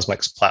upcoming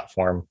Cosmics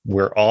platform.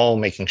 We're all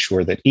making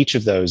sure that each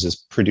of those is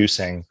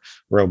producing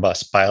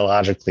robust,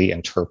 biologically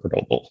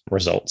interpretable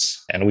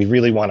results. And we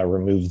really want to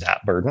remove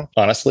that burden.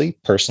 Honestly,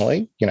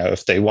 personally,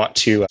 if they want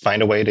to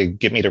find a way to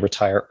get me to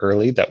retire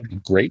early, that would be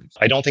great.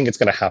 I don't think it's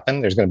going to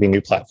happen. There's going to be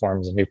new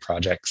platforms and new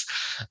projects.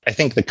 I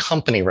think the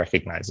company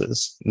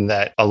recognizes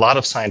that a lot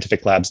of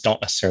scientific labs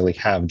don't necessarily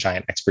have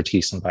giant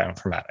expertise in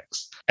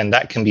bioinformatics. And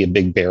that can be a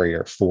big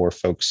barrier for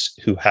folks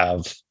who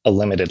have a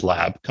limited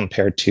lab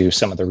compared to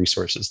some of the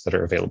resources that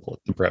are available at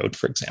the Broad,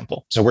 for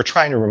example. So we're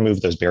trying to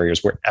remove those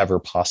barriers wherever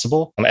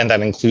possible. And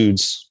that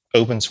includes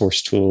open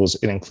source tools.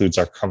 It includes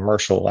our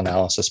commercial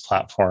analysis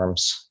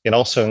platforms. It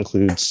also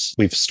includes,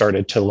 we've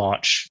started to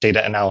launch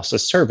data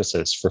analysis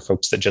services for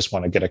folks that just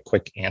want to get a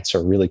quick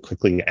answer really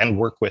quickly and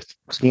work with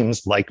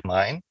teams like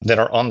mine that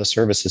are on the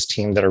services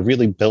team that are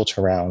really built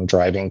around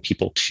driving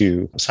people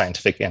to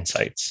scientific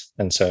insights.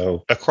 And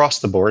so across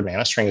the board,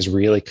 NanoString is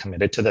really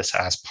committed to this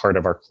as part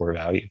of our core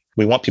value.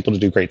 We want people to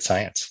do great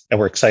science, and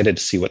we're excited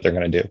to see what they're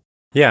going to do.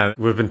 Yeah,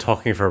 we've been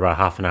talking for about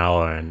half an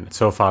hour, and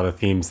so far the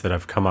themes that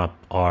have come up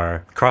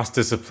are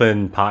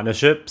cross-discipline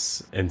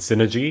partnerships and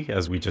synergy,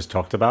 as we just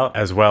talked about,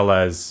 as well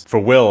as, for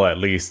Will at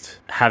least,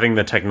 having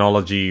the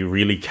technology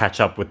really catch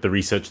up with the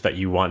research that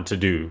you want to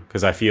do.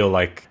 Because I feel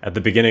like at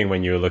the beginning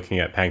when you were looking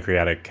at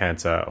pancreatic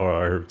cancer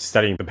or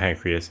studying the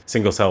pancreas,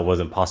 single cell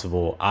wasn't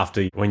possible.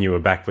 After when you were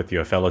back with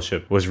your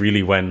fellowship was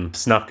really when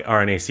SNUC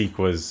RNA-seq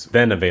was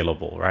then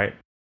available, right?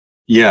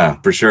 Yeah,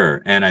 for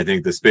sure. And I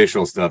think the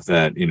spatial stuff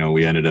that,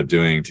 we ended up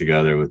doing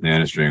together with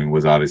NanoString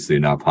was obviously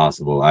not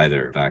possible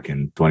either back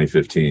in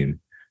 2015.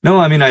 No,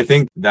 I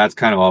think that's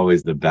kind of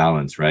always the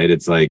balance, right?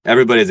 It's like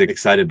everybody's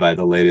excited by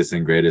the latest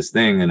and greatest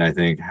thing. And I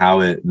think how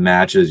it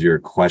matches your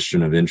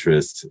question of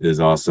interest is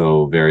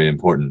also very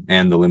important,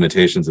 and the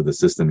limitations of the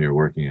system you're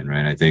working in,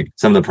 right? I think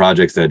some of the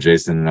projects that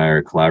Jason and I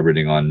are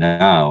collaborating on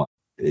now,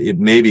 it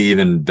may be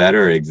even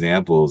better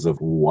examples of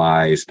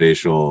why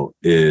spatial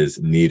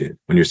is needed.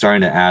 When you're starting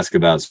to ask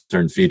about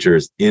certain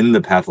features in the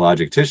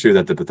pathologic tissue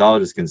that the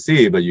pathologist can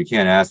see, but you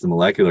can't ask the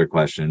molecular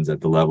questions at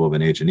the level of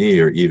an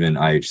H&E or even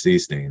IHC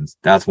stains,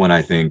 that's when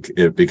I think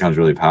it becomes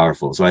really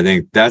powerful. So I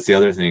think that's the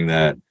other thing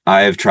that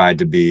I have tried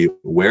to be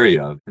wary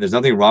of. And there's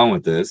nothing wrong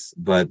with this,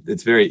 but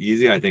it's very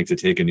easy, I think, to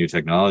take a new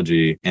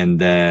technology and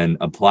then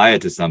apply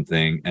it to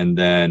something and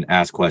then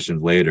ask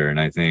questions later. And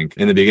I think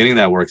in the beginning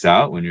that works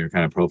out when you're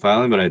kind of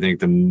profiling, but I think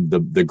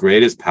the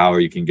greatest power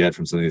you can get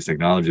from some of these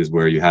technologies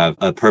where you have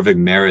a perfect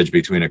marriage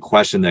between a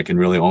question that can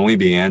really only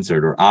be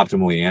answered or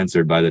optimally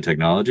answered by the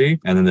technology,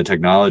 and then the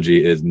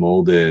technology is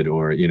molded,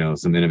 or,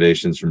 some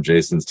innovations from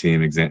Jason's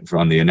team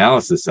on the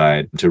analysis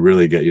side to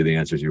really get you the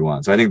answers you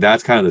want. So I think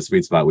that's kind of the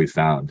sweet spot we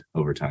found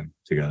over time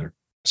together.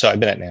 So I've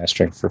been at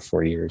NanoString for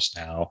 4 years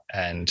now,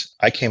 and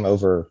I came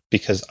over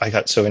because I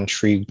got so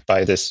intrigued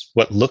by this,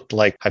 what looked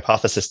like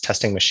hypothesis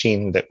testing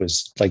machine that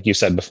was, like you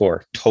said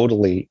before,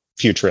 totally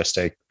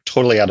futuristic,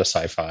 totally out of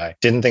sci-fi,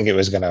 didn't think it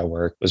was going to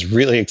work, was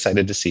really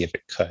excited to see if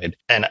it could.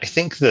 And I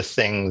think the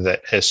thing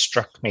that has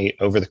struck me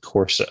over the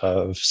course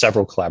of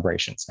several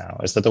collaborations now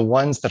is that the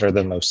ones that are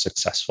the most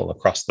successful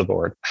across the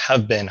board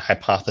have been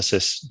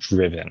hypothesis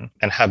driven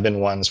and have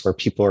been ones where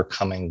people are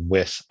coming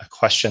with a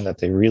question that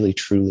they really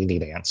truly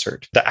need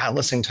answered. The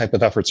atlasing type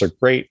of efforts are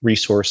great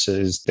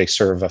resources. They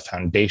serve a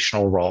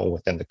foundational role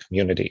within the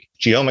community.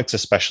 Geomics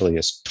especially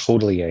is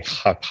totally a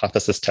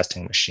hypothesis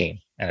testing machine,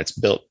 and it's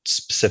built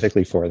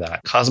specifically for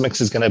that.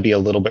 Cosmics is going to be a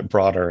little bit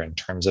broader in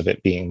terms of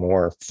it being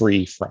more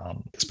free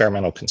from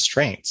experimental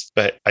constraints.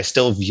 But I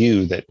still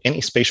view that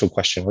any spatial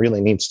question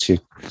really needs to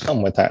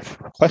come with that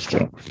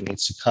question. It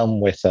needs to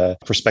come with a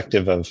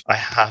perspective of, I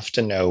have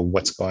to know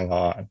what's going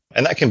on.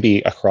 And that can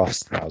be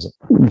across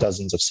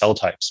dozens of cell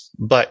types,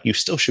 but you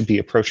still should be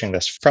approaching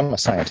this from a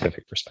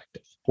scientific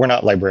perspective. We're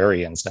not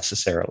librarians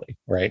necessarily,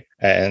 right?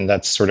 And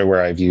that's sort of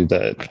where I view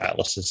the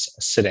Atlas as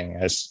sitting,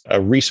 as a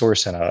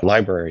resource and a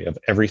library of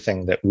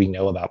everything that we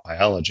know about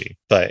biology.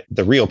 But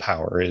the real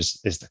power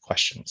is the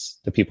questions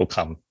that people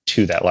come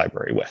to that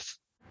library with.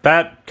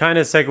 That kind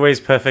of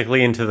segues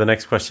perfectly into the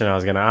next question I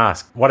was going to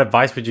ask. What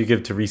advice would you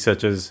give to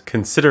researchers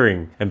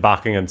considering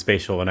embarking on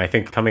spatial? And I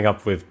think coming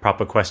up with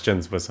proper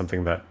questions was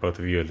something that both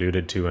of you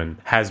alluded to and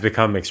has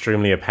become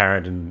extremely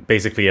apparent in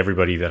basically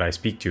everybody that I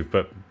speak to.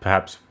 But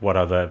perhaps what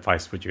other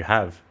advice would you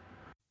have?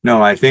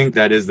 No, I think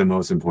that is the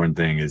most important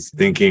thing, is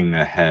thinking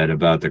ahead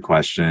about the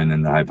question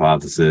and the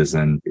hypothesis,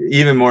 and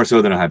even more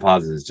so than a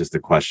hypothesis, just the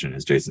question,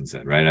 as Jason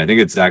said, right? I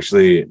think it's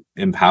actually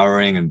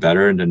empowering and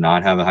better to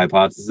not have a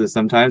hypothesis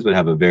sometimes, but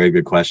have a very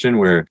good question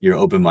where you're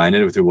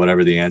open-minded to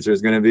whatever the answer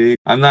is going to be.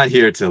 I'm not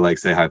here to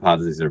say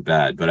hypotheses are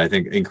bad, but I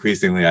think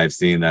increasingly I've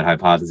seen that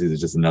hypothesis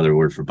is just another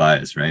word for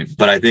bias, right?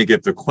 But I think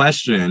if the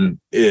question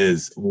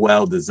is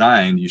well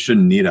designed, you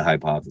shouldn't need a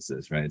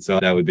hypothesis, right? So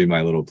that would be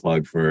my little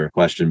plug for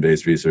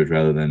question-based research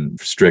rather than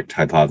strict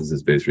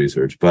hypothesis-based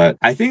research. But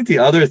I think the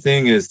other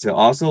thing is to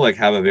also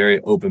have a very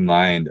open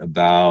mind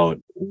about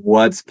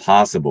what's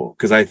possible.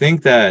 Because I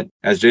think that,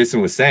 as Jason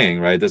was saying,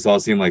 right, this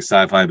all seemed like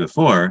sci-fi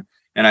before.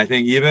 And I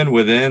think even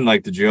within the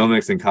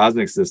geomics and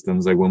cosmic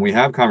systems, when we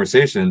have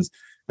conversations,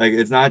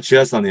 it's not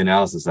just on the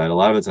analysis side. A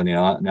lot of it's on the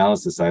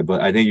analysis side,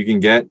 but I think you can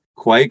get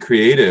quite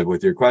creative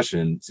with your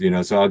questions,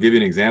 so I'll give you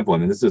an example. I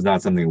mean, this is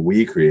not something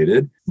we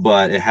created,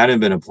 but it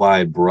hadn't been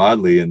applied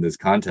broadly in this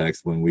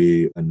context when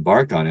we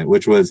embarked on it,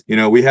 which was,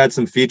 we had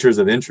some features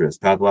of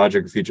interest,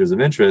 pathological features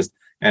of interest,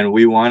 and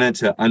we wanted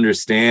to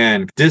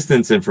understand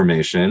distance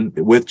information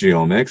with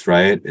geomics,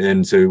 right?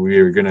 And so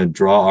we were going to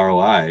draw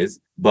ROIs.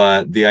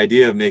 But the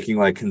idea of making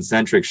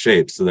concentric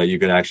shapes so that you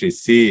could actually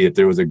see if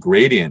there was a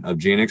gradient of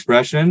gene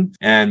expression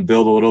and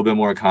build a little bit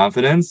more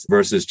confidence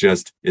versus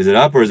just, is it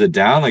up or is it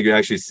down? You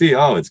actually see,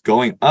 oh, it's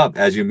going up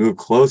as you move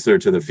closer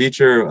to the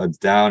feature, it's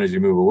down as you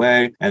move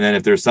away. And then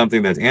if there's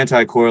something that's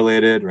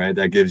anti-correlated, right,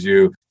 that gives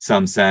you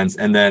some sense.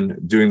 And then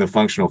doing the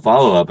functional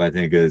follow-up, I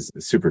think, is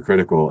super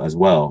critical as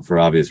well for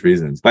obvious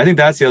reasons. But I think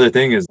that's the other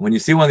thing, is when you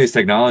see one of these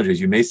technologies,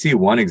 you may see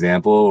one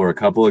example or a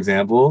couple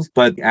examples,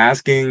 but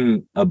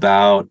asking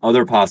about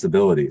other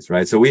possibilities,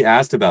 right? So we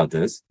asked about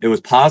this. It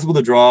was possible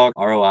to draw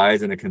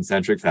ROIs in a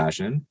concentric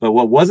fashion, but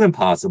what wasn't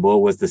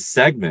possible was the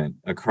segment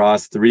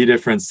across 3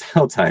 different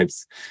cell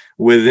types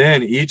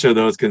within each of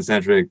those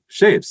concentric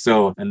shapes.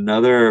 So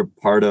another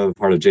part of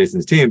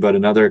Jason's team, but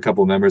another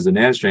couple members of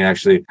NanoString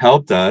actually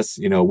helped us.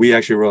 We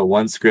actually wrote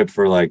one script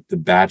for the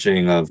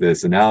batching of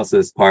this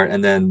analysis part.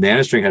 And then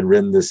NanoString had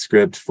written this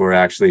script for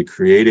actually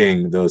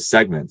creating those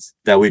segments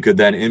that we could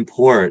then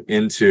import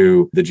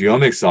into the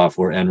geomics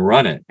software and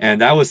run it.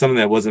 And that was something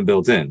that wasn't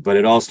built in, but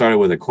it all started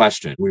with a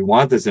question. We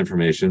want this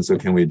information, so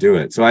can we do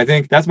it? So I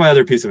think that's my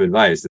other piece of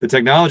advice. The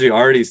technology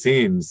already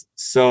seems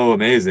so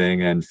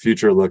amazing and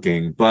future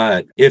looking,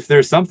 but if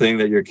there's something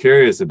that you're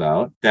curious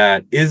about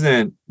that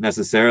isn't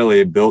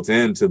necessarily built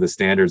into the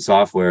standard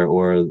software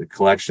or the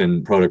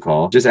collection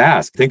protocol, just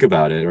ask, think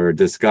about it, or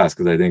discuss,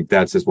 because I think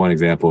that's just one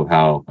example of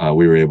how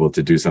we were able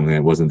to do something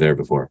that wasn't there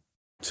before.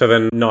 So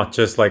then not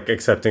just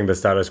accepting the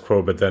status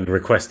quo, but then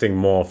requesting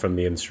more from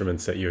the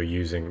instruments that you're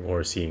using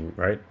or seeing,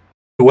 right?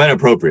 when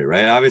appropriate,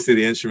 right? Obviously,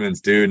 the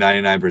instruments do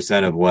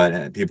 99% of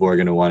what people are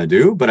going to want to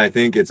do, but I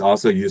think it's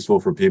also useful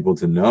for people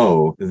to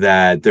know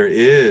that there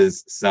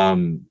is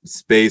some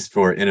space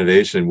for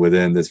innovation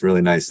within this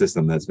really nice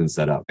system that's been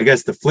set up. I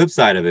guess the flip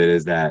side of it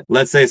is that,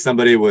 let's say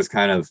somebody was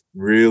kind of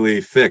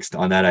really fixed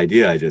on that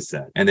idea I just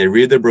said, and they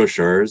read the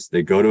brochures,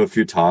 they go to a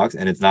few talks,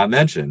 and it's not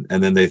mentioned.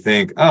 And then they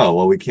think, oh,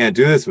 well, we can't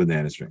do this with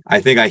NanoString.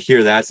 I think I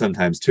hear that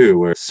sometimes too,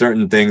 where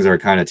certain things are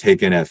kind of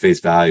taken at face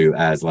value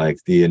as like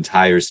the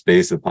entire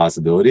space of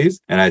possibilities.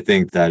 And I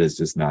think that is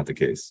just not the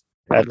case.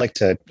 I'd like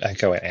to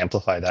echo and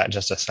amplify that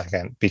just a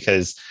second,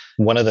 because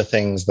one of the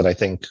things that I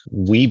think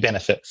we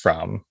benefit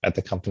from at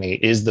the company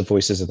is the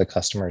voices of the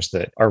customers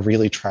that are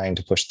really trying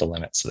to push the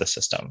limits of the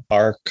system.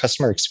 Our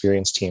customer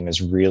experience team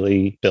is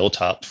really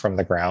built up from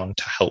the ground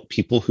to help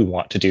people who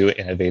want to do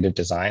innovative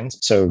designs.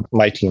 So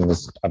my team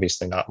is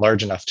obviously not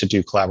large enough to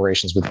do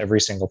collaborations with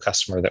every single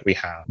customer that we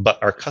have,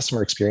 but our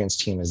customer experience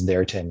team is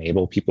there to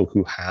enable people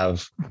who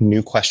have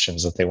new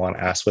questions that they want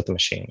to ask with the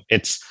machine.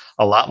 It's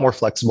a lot more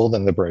flexible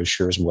than the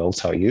brochures will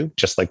tell you,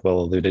 just like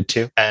Will alluded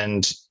to.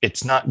 And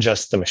it's not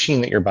just the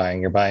machine that you're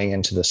buying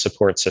into the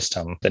support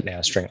system that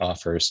NanoString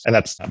offers. And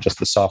that's not just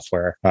the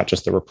software, not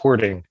just the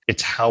reporting.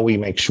 It's how we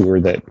make sure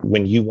that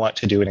when you want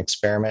to do an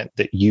experiment,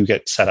 that you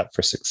get set up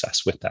for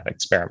success with that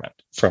experiment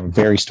from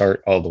very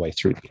start all the way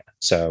through the end.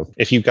 So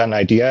if you've got an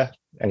idea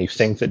and you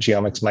think that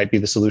geomics might be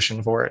the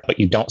solution for it, but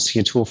you don't see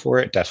a tool for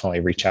it,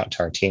 definitely reach out to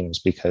our teams,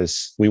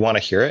 because we want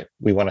to hear it.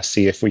 We want to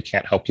see if we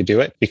can't help you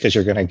do it, because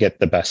you're going to get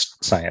the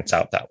best science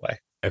out that way.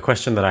 A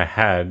question that I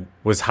had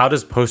was, how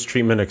does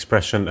post-treatment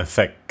expression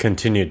affect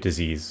continued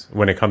disease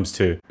when it comes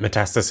to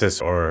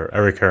metastasis or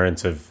a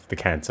recurrence of the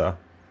cancer?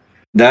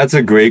 That's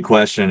a great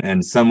question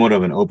and somewhat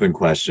of an open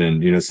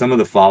question. You know, some of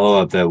the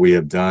follow-up that we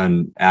have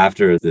done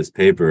after this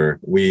paper,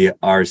 we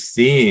are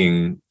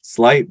seeing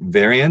slight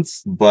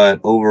variance, but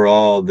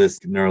overall, this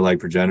neuro-like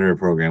progenitor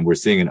program, we're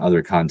seeing in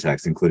other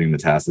contexts, including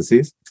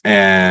metastases.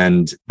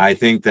 And I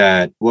think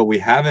that what we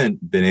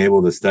haven't been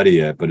able to study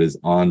yet, but is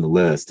on the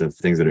list of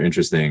things that are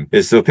interesting,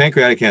 is so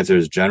pancreatic cancer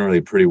is generally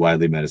pretty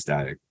widely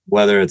metastatic,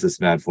 whether it's a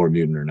SMAD4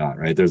 mutant or not,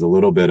 right? There's a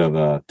little bit of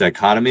a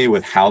dichotomy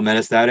with how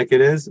metastatic it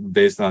is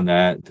based on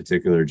that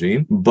particular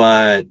gene.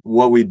 But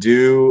what we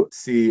do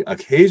see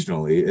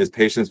occasionally is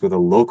patients with a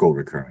local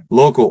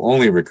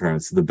only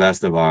recurrence to the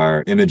best of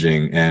our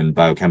imaging and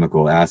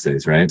biochemical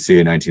assays, right?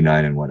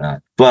 CA19-9 and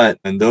whatnot. But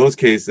in those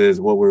cases,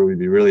 what we would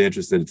be really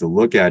interested to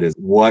look at is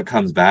what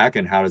comes back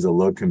and how does it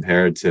look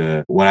compared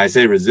to, when I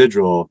say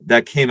residual,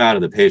 that came out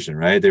of the patient,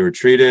 right? They were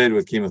treated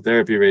with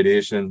chemotherapy,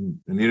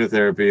 radiation,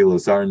 immunotherapy,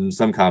 losartan,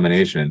 some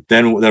combination.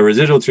 Then the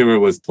residual tumor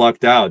was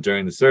plucked out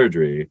during the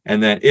surgery.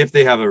 And then if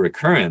they have a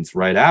recurrence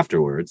right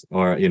afterwards,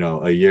 or, you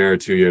know, a year or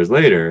 2 years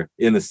later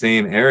in the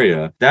same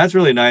area, that's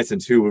really nice in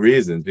two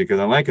reasons, because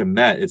unlike a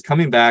MET, it's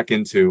coming back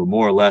into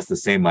more or less the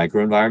same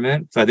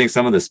microenvironment. So I think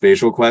some of the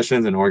spatial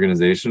questions and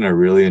organization are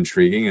really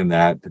intriguing in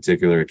that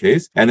particular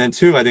case. And then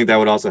two, I think that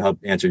would also help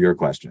answer your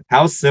question.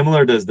 How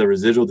similar does the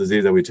residual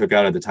disease that we took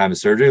out at the time of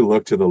surgery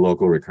look to the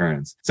local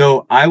recurrence?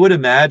 So I would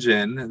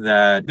imagine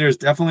that there's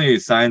definitely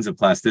signs of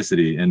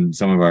plasticity in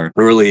some of our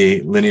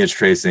early lineage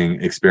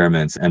tracing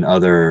experiments and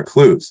other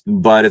clues.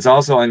 But it's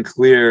also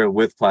unclear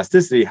with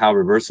plasticity how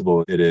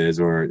reversible it is,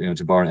 or, you know,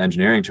 to borrow an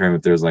engineering term,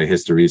 if there's like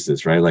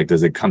hysteresis, right? Like,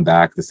 does it come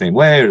back the same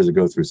way, or does it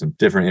go through some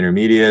different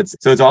intermediates?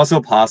 So it's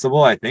also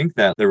possible, I think,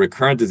 that the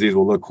recurrent disease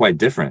will look quite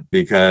different,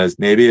 because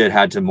maybe it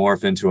had to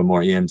morph into a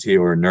more EMT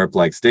or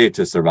NERP-like state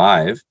to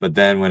survive. But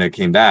then when it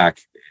came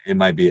back, it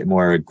might be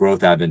more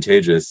growth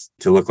advantageous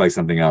to look like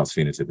something else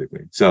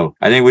phenotypically. So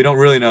I think we don't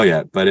really know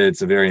yet, but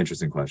it's a very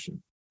interesting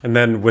question. And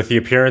then with the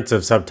appearance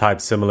of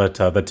subtypes similar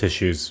to other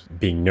tissues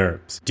being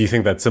NERPs, do you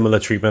think that similar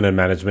treatment and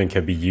management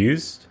can be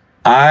used?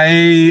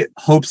 I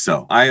hope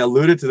so. I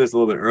alluded to this a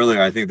little bit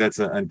earlier. I think that's,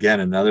 again,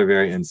 another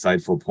very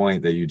insightful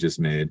point that you just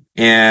made.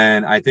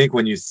 And I think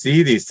when you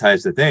see these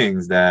types of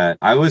things, that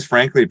I was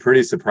frankly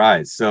pretty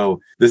surprised.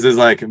 So this is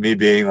like me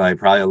being like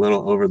probably a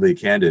little overly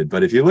candid,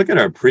 but if you look at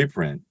our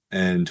preprint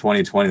in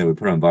 2020 that we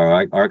put on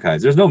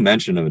bioarchives, there's no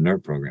mention of a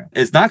NERP program.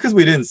 It's not because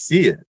we didn't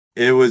see it.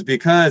 It was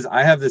because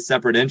I have this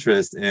separate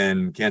interest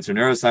in cancer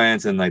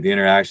neuroscience and like the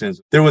interactions.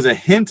 There was a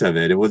hint of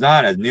it. It was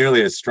not as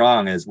nearly as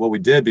strong as what we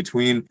did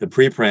between the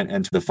preprint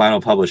and the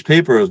final published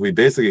papers. We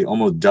basically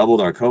almost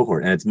doubled our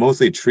cohort, and it's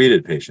mostly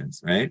treated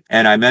patients, right?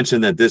 And I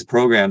mentioned that this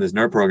program, this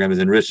NERP program, is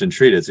enriched and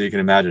treated. So you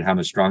can imagine how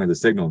much stronger the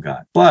signal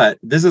got. But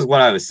this is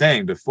what I was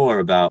saying before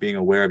about being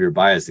aware of your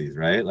biases,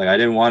 right? Like, I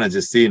didn't want to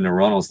just see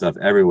neuronal stuff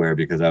everywhere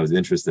because I was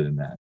interested in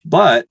that.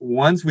 But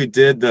once we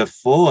did the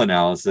full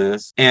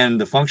analysis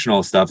and the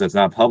functional stuff that's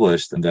not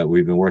published and that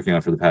we've been working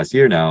on for the past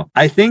year now,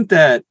 I think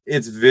that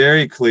it's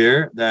very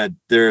clear that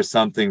there's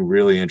something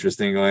really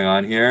interesting going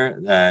on here,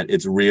 that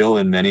it's real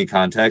in many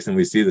contexts, and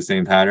we see the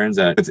same patterns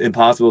that it's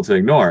impossible to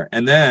ignore.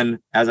 And then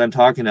as I'm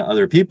talking to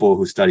other people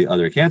who study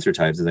other cancer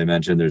types, as I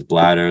mentioned, there's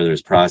bladder,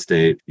 there's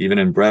prostate, even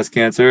in breast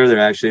cancer, there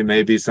actually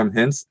may be some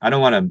hints. I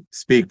don't want to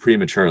speak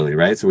prematurely,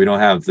 right? So we don't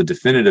have the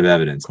definitive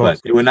evidence, but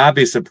it would not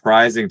be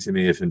surprising to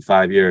me if in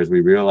 5 years years,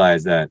 we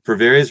realized that for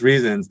various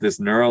reasons, this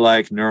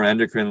neuro-like,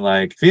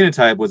 neuroendocrine-like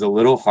phenotype was a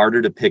little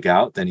harder to pick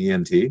out than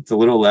EMT. It's a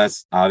little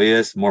less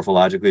obvious,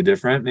 morphologically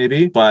different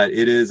maybe, but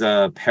it is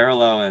a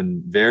parallel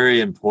and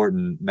very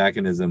important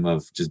mechanism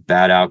of just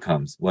bad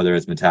outcomes, whether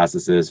it's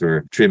metastasis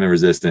or treatment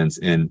resistance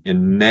in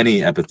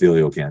many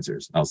epithelial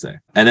cancers, I'll say.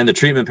 And then the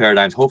treatment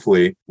paradigms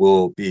hopefully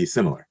will be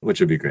similar, which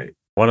would be great.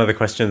 One of the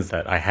questions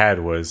that I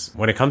had was,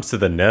 when it comes to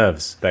the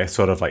nerves that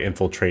sort of like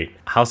infiltrate,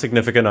 how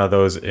significant are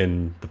those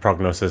in the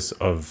prognosis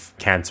of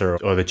cancer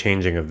or the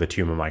changing of the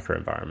tumor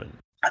microenvironment?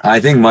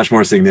 I think much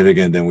more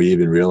significant than we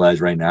even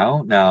realize right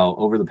now. Now,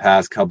 over the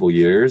past couple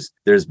years,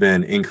 there's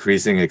been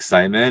increasing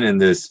excitement in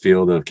this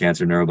field of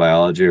cancer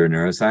neurobiology or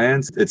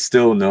neuroscience. It's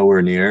still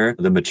nowhere near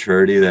the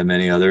maturity that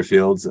many other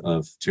fields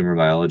of tumor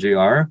biology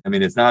are. I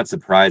mean, it's not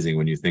surprising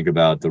when you think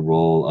about the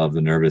role of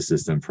the nervous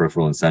system,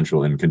 peripheral and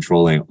central, in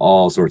controlling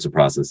all sorts of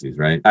processes,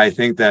 right? I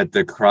think that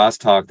the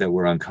crosstalk that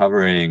we're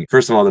uncovering,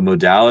 first of all, the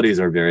modalities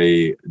are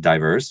very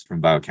diverse, from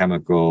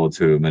biochemical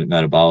to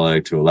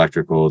metabolic to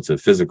electrical to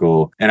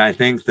physical. And I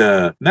think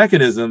the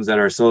mechanisms that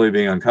are slowly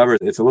being uncovered,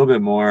 it's a little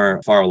bit more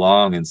far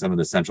along in some of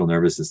the central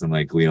nervous system,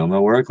 like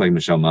glioma work, like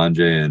Michelle Mange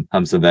and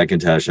Hamza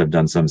Venkatesh have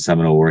done some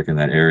seminal work in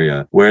that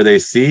area, where they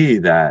see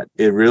that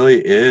it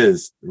really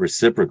is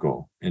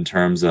reciprocal in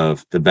terms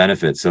of the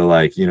benefits. So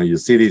like, you'll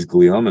see these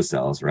glioma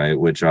cells, right,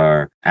 which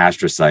are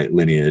astrocyte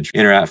lineage,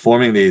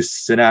 forming these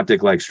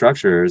synaptic-like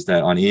structures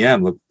that on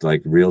EM look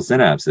like real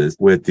synapses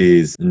with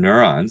these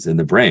neurons in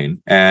the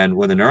brain. And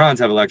when the neurons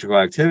have electrical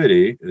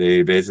activity,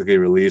 they basically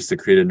release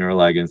secreted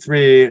neuroligin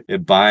 3.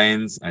 It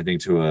binds, I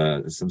think,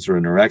 to some sort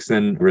of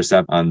neurexin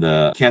receptor on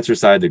the cancer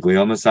side, the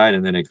glioma side,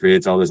 and then it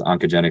creates all this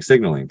oncogenic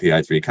signaling,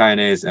 PI3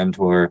 kinase,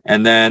 mTOR.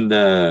 And then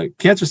the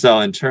cancer cell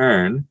in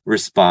turn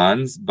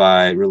responds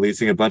by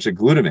releasing a bunch of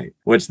glutamate,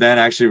 which then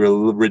actually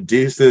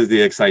reduces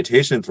the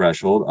excitation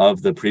threshold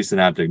of the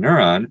presynaptic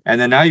neuron.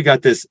 And then now you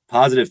got this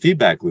positive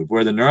feedback loop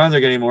where the neurons are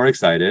getting more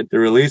excited. They're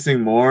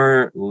releasing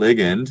more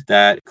ligand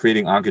that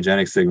creating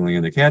oncogenic signaling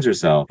in the cancer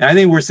cell. And I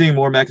think we're seeing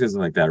more mechanisms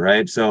like that,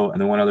 right? So,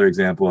 and then one other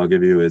example I'll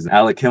give you is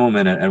Alec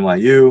Kimmelman at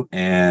NYU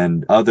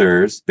and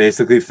others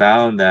basically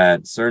found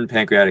that certain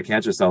pancreatic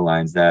cancer cell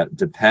lines that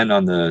depend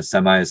on the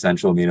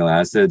semi-essential amino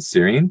acid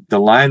serine, the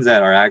lines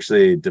that are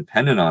actually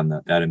dependent on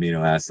that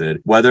amino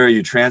acid, whether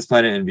you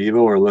transplant it in vivo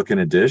or look in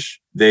a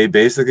dish, they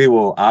basically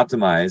will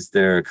optimize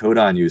their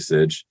codon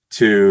usage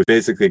to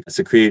basically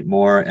secrete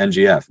more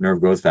NGF, nerve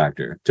growth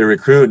factor, to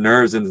recruit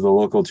nerves into the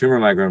local tumor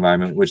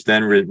microenvironment, which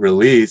then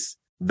release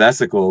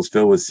vesicles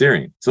filled with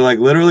serine. So like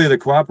literally the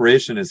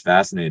cooperation is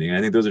fascinating. I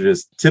think those are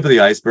just tip of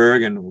the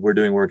iceberg, and we're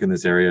doing work in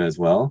this area as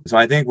well. So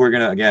I think we're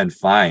going to, again,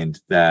 find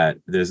that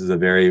this is a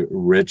very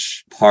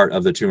rich part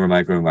of the tumor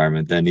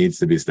microenvironment that needs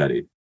to be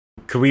studied.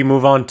 Could we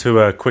move on to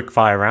a quick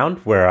fire round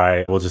where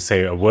I will just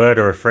say a word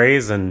or a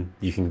phrase and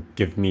you can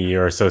give me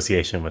your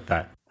association with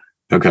that?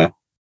 Okay.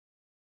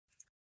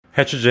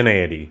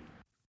 Heterogeneity.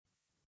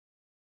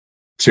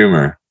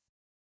 Tumor.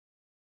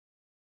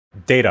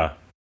 Data.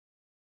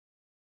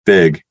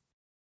 Big.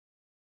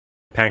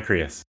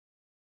 Pancreas.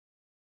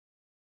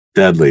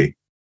 Deadly.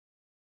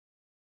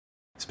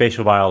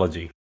 Spatial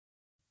biology.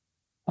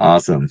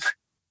 Awesome.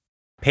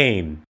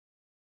 Pain.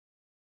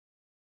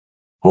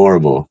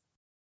 Horrible.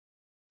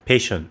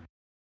 Patient.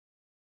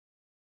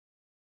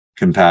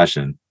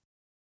 Compassion.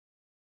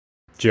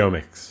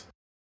 Geomics.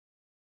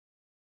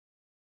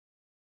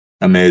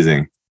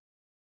 Amazing.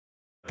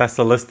 That's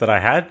the list that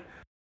I had.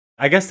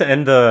 I guess to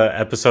end the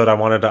episode, I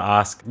wanted to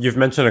ask, you've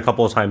mentioned a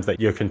couple of times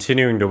that you're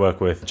continuing to work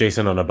with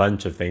Jason on a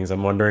bunch of things.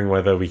 I'm wondering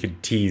whether we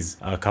could tease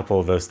a couple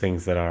of those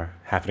things that are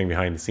happening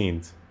behind the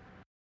scenes.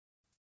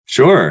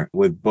 Sure.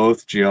 With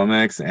both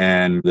geomics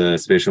and the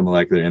spatial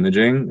molecular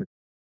imaging,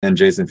 and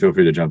Jason, feel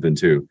free to jump in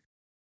too.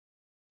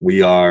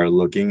 We are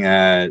looking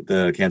at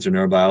the cancer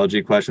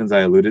neurobiology questions I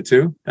alluded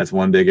to. That's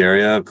one big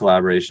area of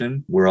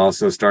collaboration. We're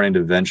also starting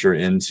to venture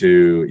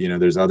into,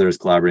 there's others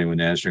collaborating with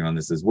NanoString on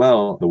this as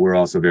well, but we're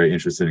also very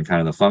interested in kind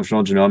of the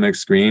functional genomics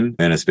screen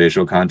and a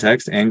spatial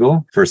context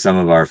angle for some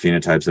of our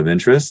phenotypes of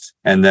interest.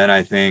 And then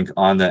I think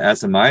on the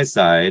SMI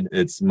side,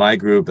 it's my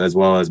group as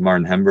well as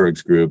Martin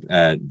Hemberg's group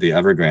at the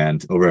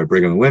Evergrande over at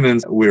Brigham and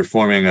Women's. We're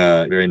forming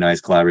a very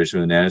nice collaboration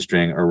with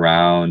NanoString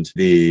around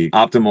the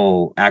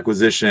optimal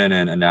acquisition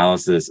and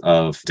analysis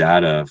of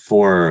data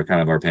for kind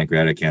of our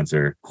pancreatic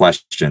cancer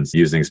questions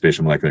using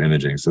spatial molecular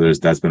imaging. So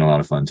that's been a lot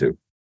of fun too.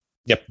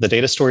 Yep. The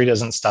data story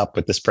doesn't stop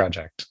with this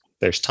project.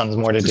 There's tons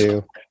more to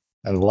do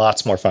and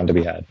lots more fun to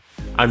be had.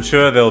 I'm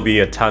sure there'll be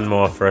a ton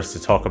more for us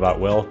to talk about,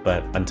 Will,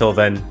 but until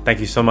then,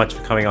 thank you so much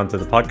for coming onto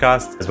the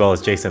podcast, as well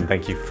as Jason,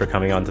 thank you for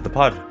coming onto the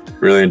pod.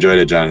 Really enjoyed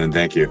it, Jonathan.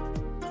 Thank you.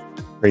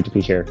 Great to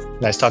be here.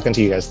 Nice talking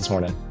to you guys this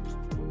morning.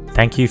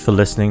 Thank you for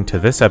listening to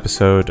this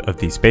episode of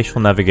the Spatial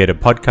Navigator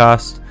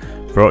podcast,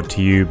 brought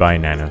to you by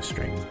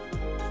NanoString.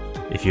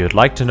 If you would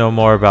like to know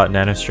more about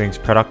NanoString's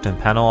product and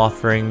panel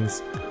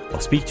offerings,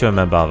 or speak to a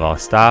member of our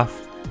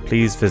staff,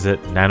 please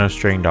visit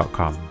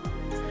nanostring.com.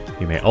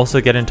 You may also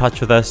get in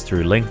touch with us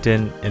through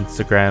LinkedIn,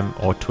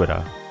 Instagram, or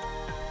Twitter,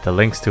 the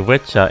links to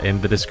which are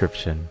in the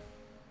description.